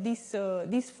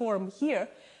this form here.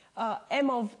 M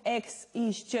of x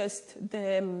is just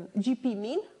the GP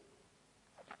mean,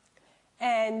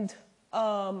 and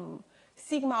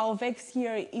sigma of x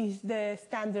here is the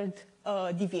standard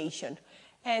deviation.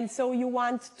 And so you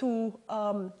want to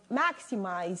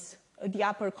maximize the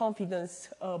upper confidence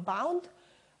bound,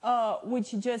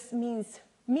 which just means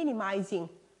minimizing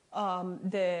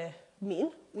the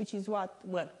mean, which is what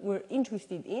we're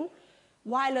interested in,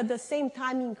 while at the same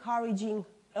time encouraging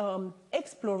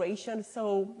exploration,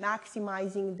 so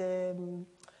maximizing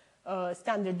the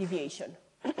standard deviation.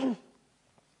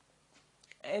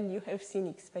 And you have seen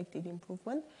expected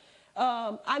improvement.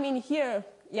 I mean, here,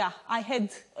 yeah, I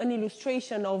had an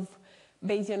illustration of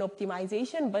Bayesian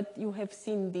optimization, but you have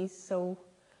seen this, so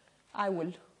I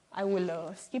will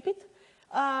skip it.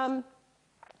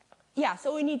 Yeah,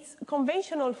 so in its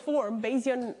conventional form,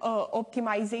 Bayesian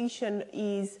optimization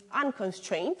is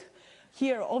unconstrained.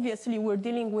 Here, obviously, we're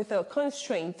dealing with a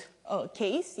constraint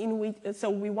case, in which, so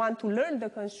we want to learn the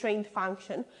constraint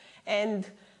function. And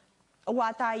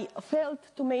what I failed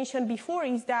to mention before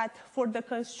is that for the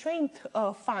constraint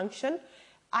function,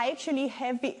 I actually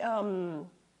have it,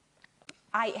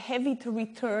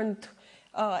 returned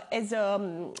as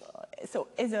a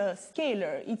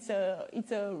scalar,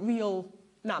 it's a real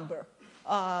number.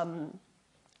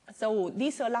 So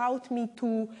this allowed me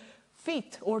to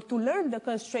fit or to learn the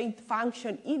constraint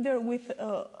function either with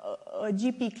a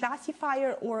GP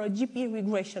classifier or a GP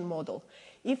regression model.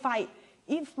 If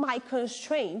my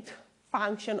constraint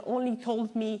function only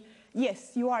told me,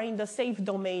 yes, you are in the safe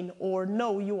domain, or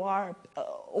no, you are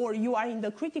in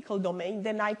the critical domain,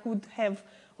 then I could have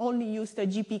only used a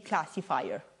GP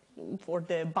classifier for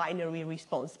the binary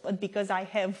response. But because I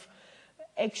have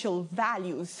actual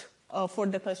values for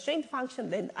the constraint function,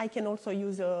 then I can also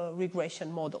use a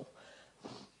regression model.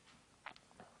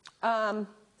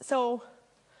 So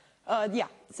the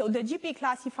GP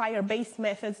classifier-based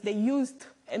methods, they used,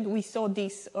 and we saw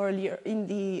this earlier in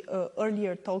the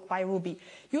earlier talk by Ruby,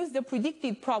 use the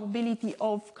predicted probability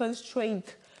of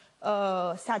constraint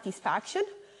satisfaction,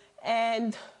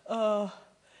 and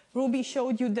Ruby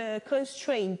showed you the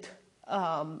constraint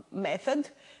method,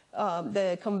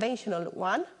 the conventional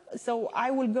one. So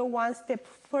I will go one step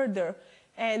further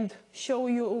and show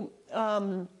you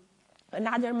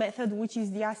another method, which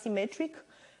is the asymmetric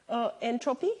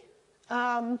entropy.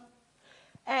 I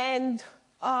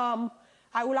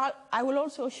will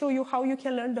also show you how you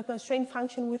can learn the constraint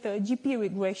function with a GP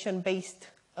regression-based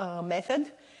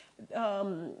method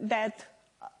that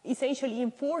essentially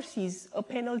enforces a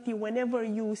penalty whenever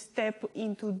you step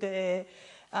into the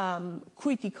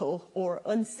critical or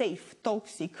unsafe,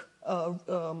 toxic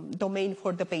domain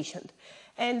for the patient.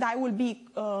 And I will be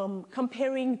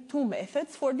comparing two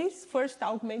methods for this. First,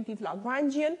 augmented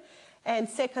Lagrangian, and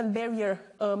second, barrier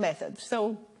method.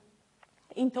 So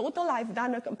in total, I've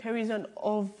done a comparison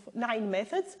of 9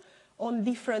 methods on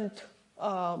different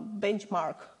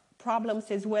benchmark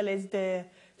problems as well as the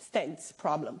stents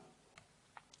problem.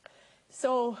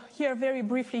 So here, very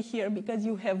briefly here, because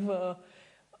you have,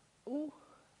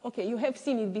 you have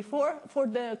seen it before. For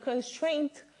the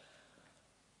constraint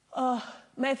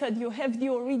method, you have the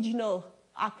original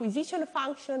acquisition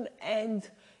function, and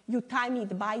you time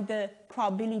it by the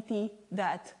probability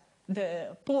that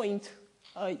the point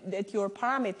that your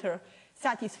parameter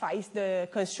satisfies the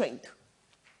constraint.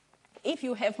 If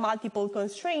you have multiple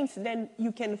constraints, then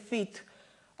you can fit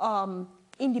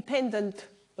independent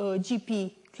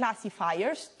GP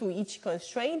classifiers to each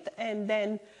constraint, and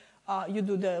then you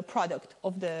do the product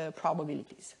of the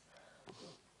probabilities.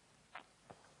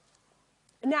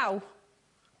 Now,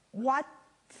 what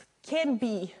can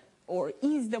be or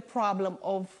is the problem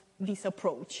of this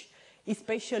approach,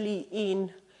 especially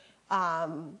in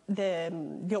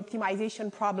the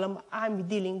optimization problem I'm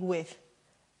dealing with,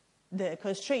 the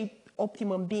constraint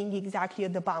optimum being exactly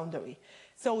at the boundary?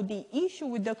 So the issue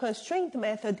with the constraint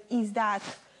method is that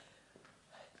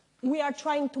we are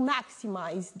trying to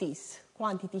maximize this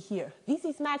quantity here. This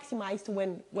is maximized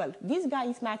when, well, this guy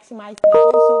is maximized, but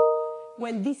also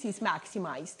when this is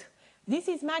maximized. This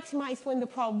is maximized when the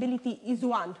probability is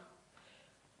 1.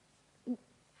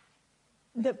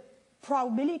 The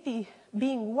probability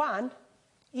being 1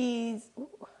 is,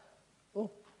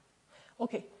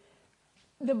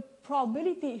 the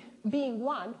probability being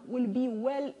 1 will be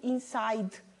well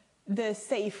inside the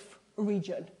safe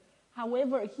region.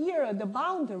 However, here at the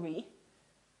boundary,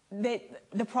 the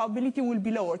probability will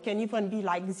be lower, can even be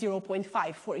like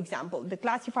 0.5, for example. The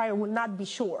classifier will not be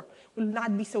sure, will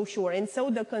not be so sure. And so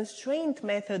the constraint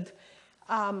method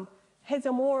has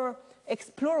a more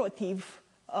explorative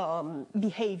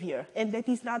behavior, and that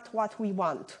is not what we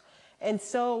want. And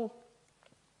so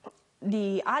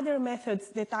the other methods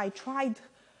that I tried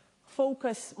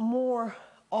focus more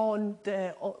on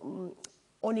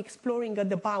exploring at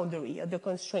the boundary, at the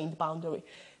constraint boundary.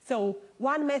 So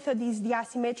one method is the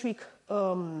asymmetric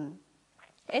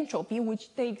entropy,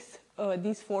 which takes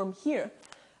this form here.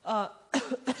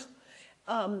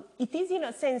 It is in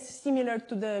a sense similar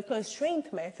to the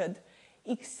constraint method,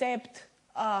 except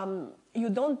you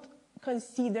don't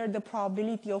consider the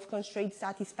probability of constraint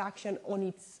satisfaction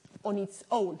on its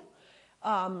own.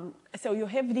 So you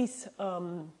have this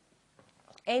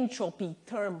entropy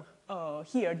term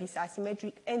here, this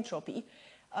asymmetric entropy,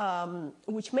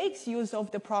 which makes use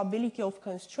of the probability of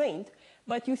constraint.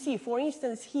 But you see, for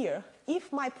instance here,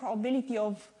 if my probability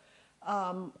of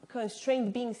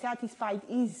constraint being satisfied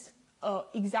is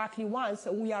exactly 1,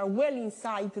 so we are well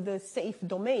inside the safe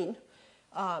domain,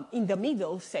 in the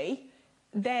middle, say,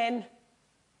 then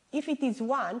if it is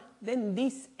 1, then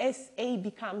this SA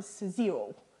becomes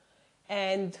 0.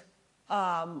 And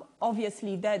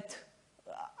obviously that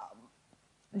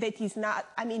is not,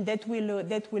 I mean, that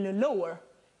will lower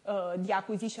the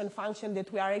acquisition function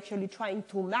that we are actually trying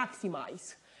to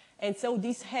maximize. And so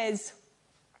this has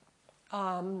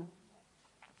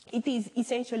it is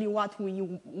essentially what we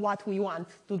want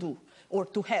to do or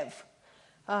to have.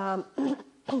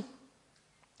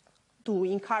 To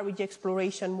encourage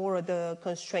exploration more of the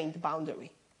constrained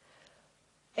boundary.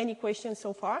 Any questions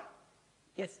so far?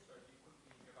 Yes? So if you quickly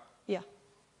go back. Yeah.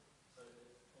 So it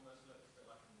almost looks a bit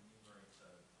like in the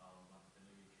numerator, like the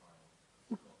Louis trial.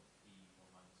 You've got P1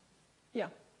 minus 2. Yeah.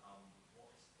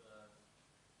 What's the,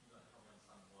 you know, help me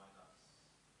understand why that's,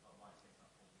 why it takes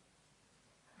that form?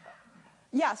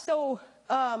 Yeah, so,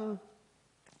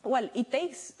 well, it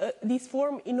takes this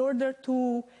form in order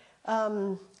to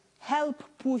help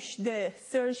push the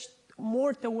search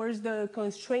more towards the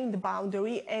constrained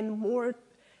boundary and more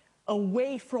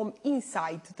away from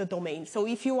inside the domain. So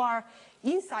if you are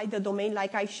inside the domain,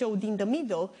 like I showed in the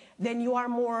middle, then you are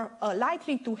more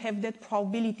likely to have that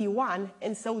probability 1,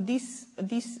 and so this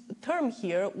term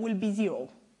here will be 0.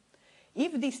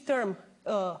 If this term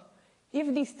SA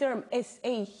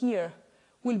here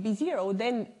will be 0,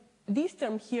 then this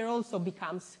term here also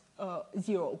becomes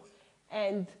 0.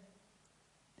 And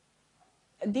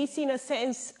this, in a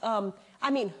sense,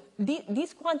 I mean,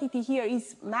 this quantity here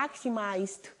is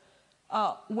maximized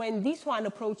when this one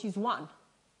approaches 1.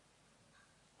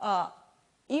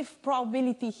 If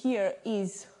probability here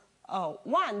is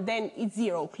 1, then it's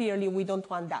 0. Clearly, we don't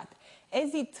want that.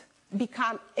 As it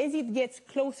gets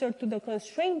closer to the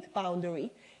constraint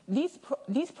boundary, this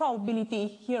probability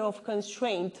here of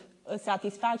constraint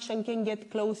satisfaction can get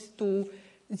close to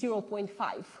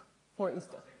 0.5, for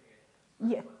instance.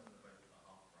 Yeah.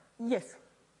 Yes.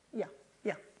 Yeah.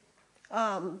 Yeah.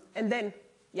 And then,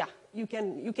 yeah, you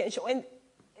can show. And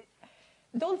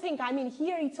don't think, I mean,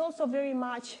 here it's also very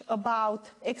much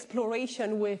about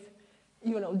exploration with,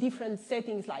 you know, different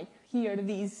settings, like here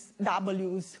these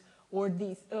W's or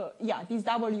these, these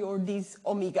W or these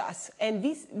omegas. And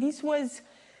this was,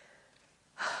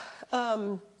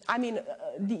 I mean,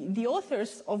 the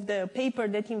authors of the paper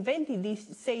that invented this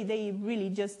say they really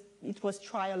just, it was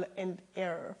trial and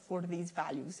error for these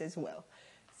values as well.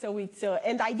 So it's,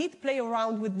 and I did play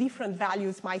around with different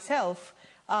values myself,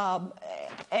 and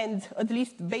at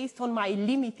least based on my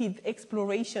limited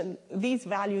exploration, these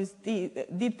values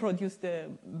did produce the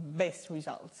best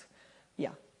results.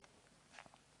 Yeah.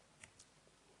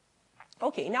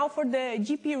 Okay, now for the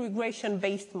GP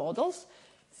regression-based models.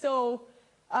 So,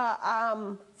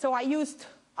 so I used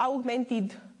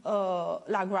augmented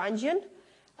Lagrangian,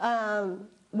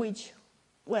 which,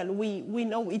 well, we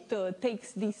know it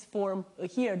takes this form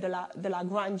here, the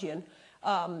Lagrangian.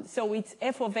 So it's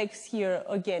f of x here,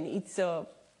 again, it's the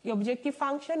objective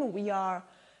function we are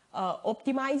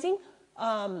optimizing.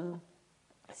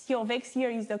 C of x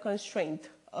here is the constraint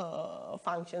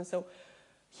function. So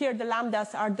here the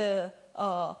lambdas are the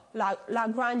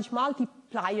Lagrange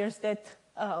multipliers that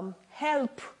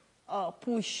help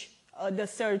push the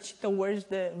search towards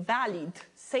the valid,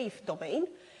 safe domain.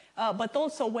 But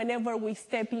also whenever we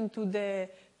step into the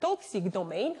toxic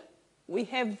domain, we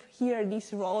have here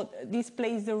this role, this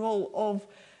plays the role of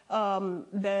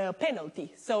the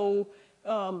penalty. So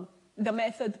the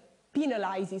method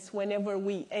penalizes whenever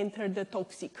we enter the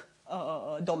toxic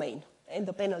domain, and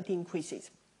the penalty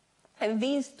increases. And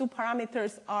these two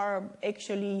parameters are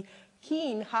actually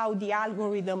key in how the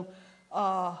algorithm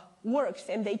works,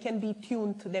 and they can be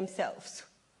tuned to themselves.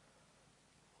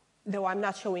 Though I'm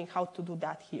not showing how to do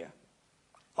that here.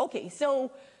 Okay,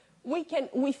 so we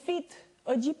fit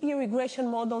a GP regression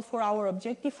model for our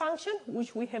objective function,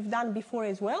 which we have done before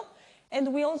as well.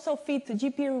 And we also fit a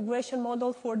GP regression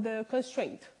model for the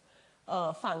constraint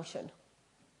function.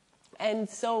 And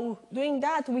so doing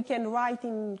that, we can write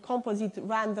in composite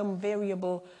random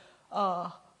variable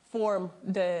form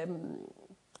the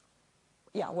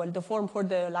form for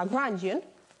the Lagrangian.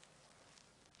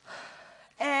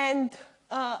 And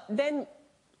then,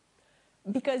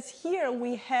 because here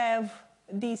we have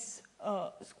this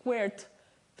squared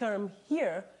term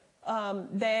here,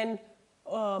 then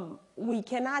we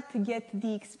cannot get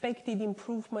the expected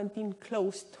improvement in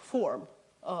closed form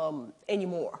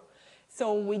anymore.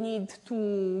 So we need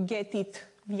to get it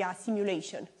via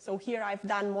simulation. So here I've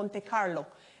done Monte Carlo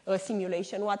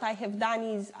simulation. What I have done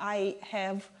is I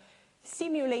have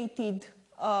simulated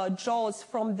draws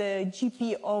from the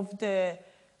GP of the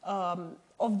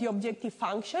objective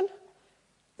function.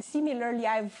 Similarly,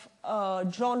 I've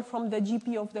drawn from the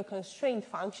GP of the constraint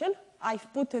function.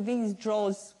 I've put these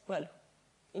draws, well,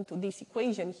 into this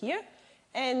equation here,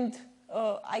 and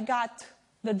I got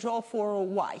the draw for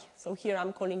y. So here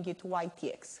I'm calling it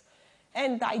ytx.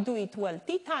 And I do it, well,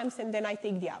 t times, and then I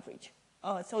take the average.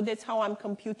 So that's how I'm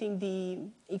computing the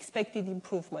expected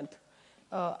improvement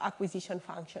acquisition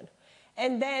function.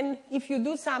 And then if you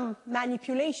do some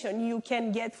manipulation, you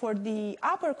can get for the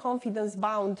upper confidence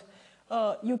bound,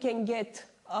 you can get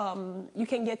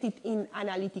it in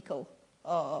analytical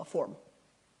form.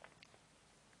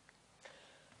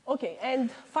 Okay, and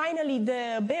finally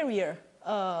the barrier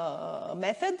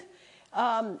method.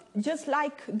 Just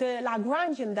like the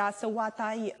Lagrangian does, so what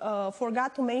I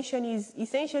forgot to mention is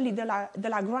essentially the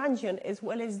Lagrangian as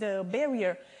well as the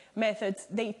barrier methods,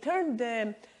 they turn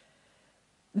the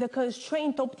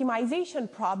constraint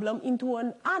optimization problem into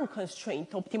an unconstrained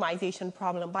optimization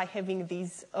problem by having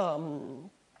these,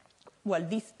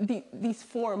 this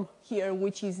form here,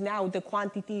 which is now the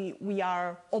quantity we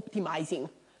are optimizing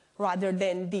rather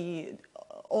than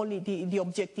only the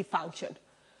objective function,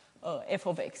 f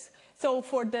of x. So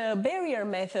for the barrier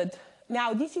method,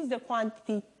 now this is the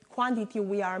quantity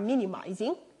we are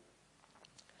minimizing.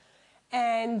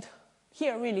 And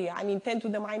here really, I mean, 10 to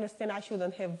the minus 10, I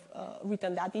shouldn't have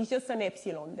written that. It's just an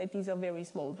epsilon. That is a very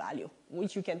small value,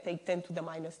 which you can take 10 to the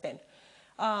minus 10.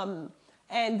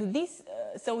 And this,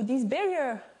 so this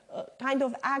barrier kind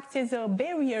of acts as a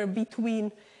barrier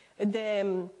between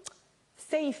the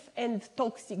safe and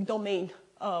toxic domain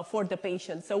for the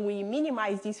patient. So we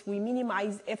minimize this, we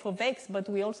minimize f of x, but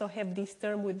we also have this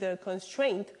term with the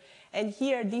constraint. And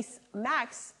here this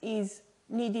max is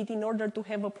needed in order to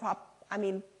have a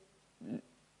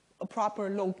proper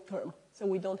log term. So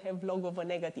we don't have log of a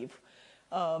negative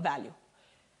value.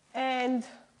 And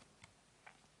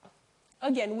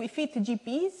again, we fit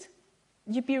GPs,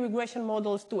 GP regression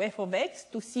models to f of x,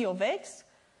 to c of x.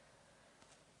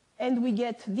 And we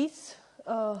get this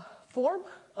form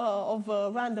of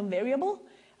a random variable.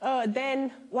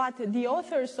 Then what the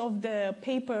authors of the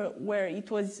paper where it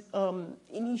was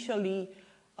initially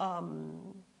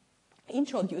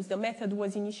introduced, the method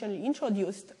was initially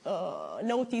introduced,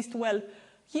 noticed, well,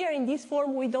 here in this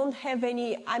form we don't have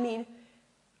any,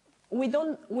 we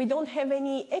don't have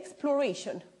any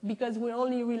exploration because we're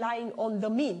only relying on the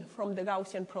mean from the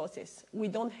Gaussian process. We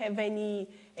don't have any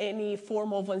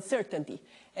form of uncertainty.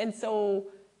 And so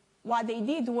what they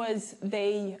did was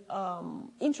they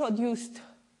introduced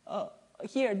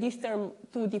here this term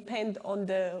to depend on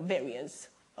the variance,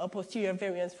 posterior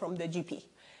variance from the GP.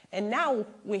 And now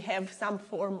we have some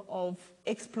form of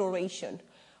exploration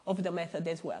of the method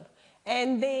as well.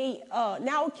 And they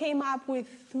now came up with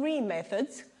three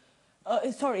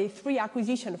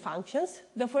acquisition functions.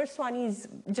 The first one is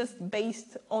just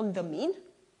based on the mean.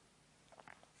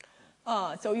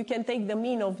 So you can take the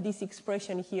mean of this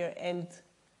expression here and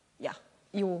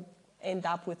you end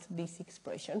up with this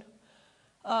expression.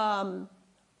 So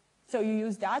you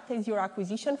use that as your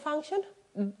acquisition function.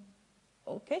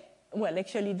 Okay. Well,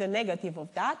 actually the negative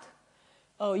of that.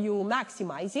 You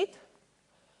maximize it.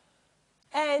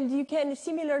 And you can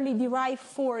similarly derive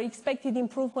for expected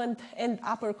improvement and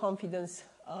upper confidence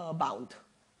bound.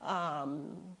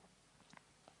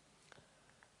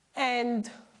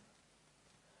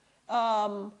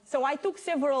 So I took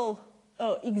several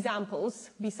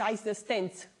examples besides the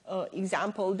stents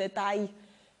example that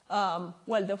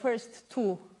the first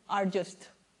two are just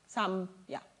some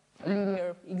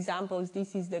linear examples.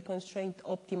 This is the constraint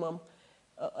optimum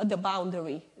at the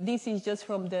boundary. This is just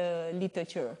from the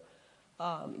literature.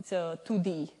 It's a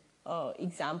 2D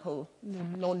example,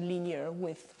 non-linear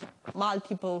with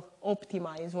multiple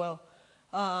optima as well.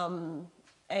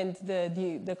 And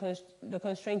the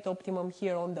constraint optimum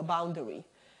here on the boundary.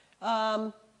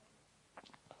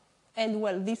 And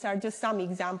well, these are just some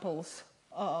examples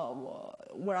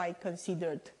that I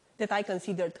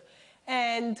considered.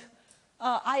 And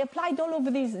I applied all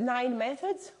of these 9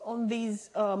 methods on these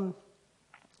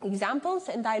examples,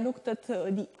 and I looked at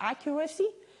the accuracy.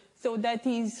 So that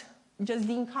is just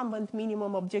the incumbent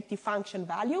minimum objective function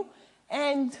value.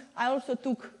 And I also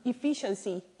took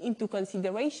efficiency into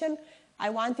consideration. I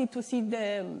wanted to see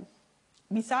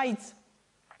besides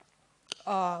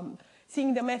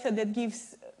seeing the method that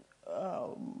gives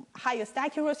highest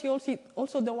accuracy,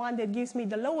 also the one that gives me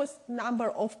the lowest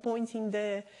number of points in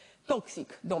the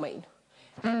toxic domain.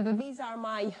 And these are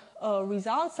my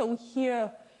results. So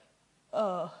here,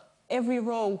 every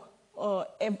row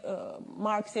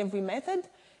marks every method,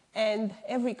 and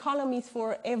every column is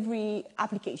for every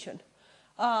application.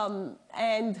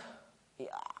 And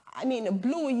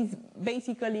blue is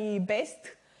basically best,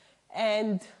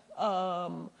 and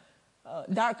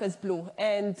darkest blue,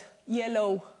 and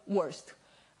yellow worst.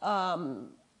 And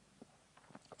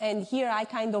here I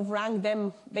kind of rank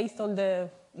them based on the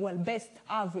best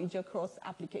average across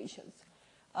applications.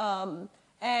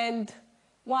 And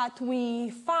what we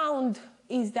found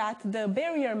is that the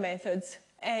barrier methods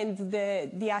and the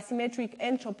asymmetric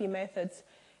entropy methods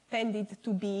tended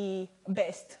to be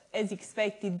best as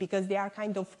expected because they are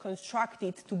kind of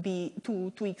constructed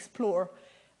to explore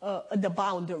the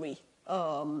boundary.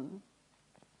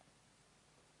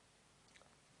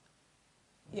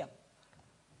 Yeah.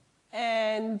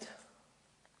 And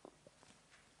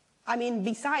I mean,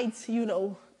 besides, you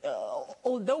know,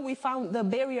 although we found the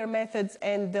barrier methods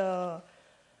and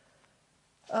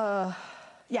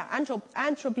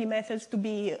entropy methods to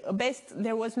be best,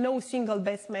 there was no single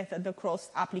best method across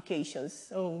applications.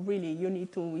 So really, you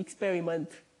need to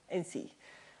experiment and see.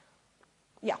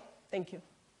 Yeah, thank you.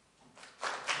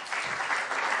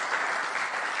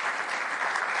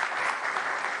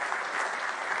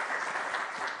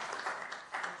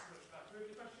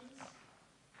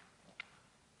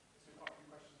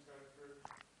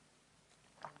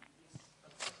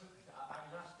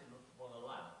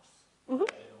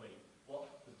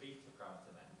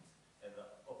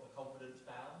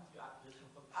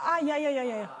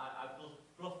 Yeah. I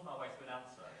bluffed my way to an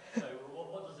answer. So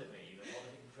what does it mean and what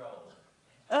does it control?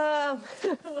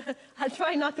 I'll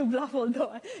try not to bluff, although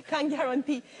I can't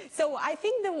guarantee. So I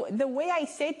think the way I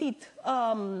set it,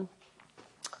 how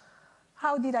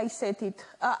did I set it?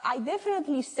 I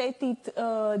definitely set it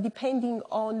depending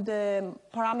on the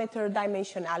parameter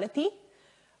dimensionality.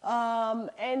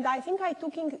 And I think I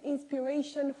took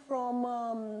inspiration from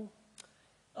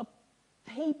a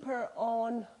paper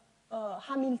on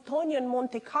Hamiltonian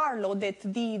Monte Carlo that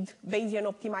did Bayesian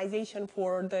optimization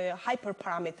for the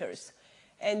hyperparameters.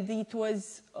 And it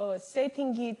was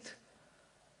setting it,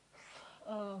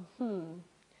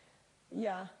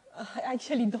 yeah, I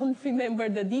actually don't remember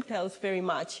the details very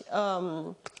much.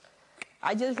 I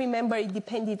just remember it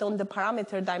depended on the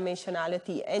parameter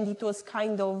dimensionality, and it was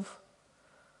kind of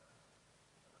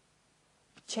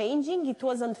changing. It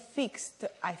wasn't fixed,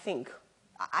 I think.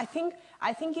 I think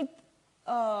it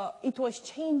was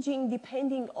changing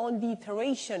depending on the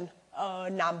iteration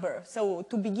number. So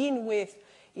to begin with,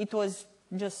 it was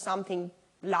just something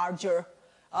larger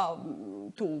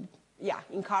to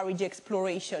encourage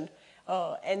exploration.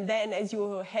 And then as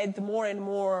you had more and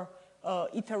more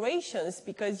iterations,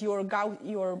 because your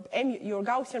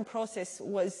Gaussian process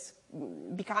was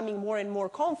becoming more and more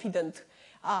confident,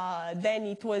 then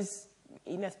it was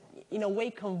in a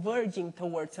way converging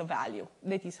towards a value.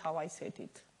 That is how I set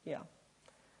it. Yeah.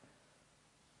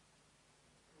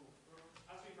 Cool.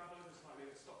 As we run over slightly,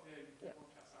 let's stop the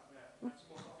podcast out there. Have some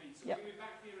more coffee. So we're going to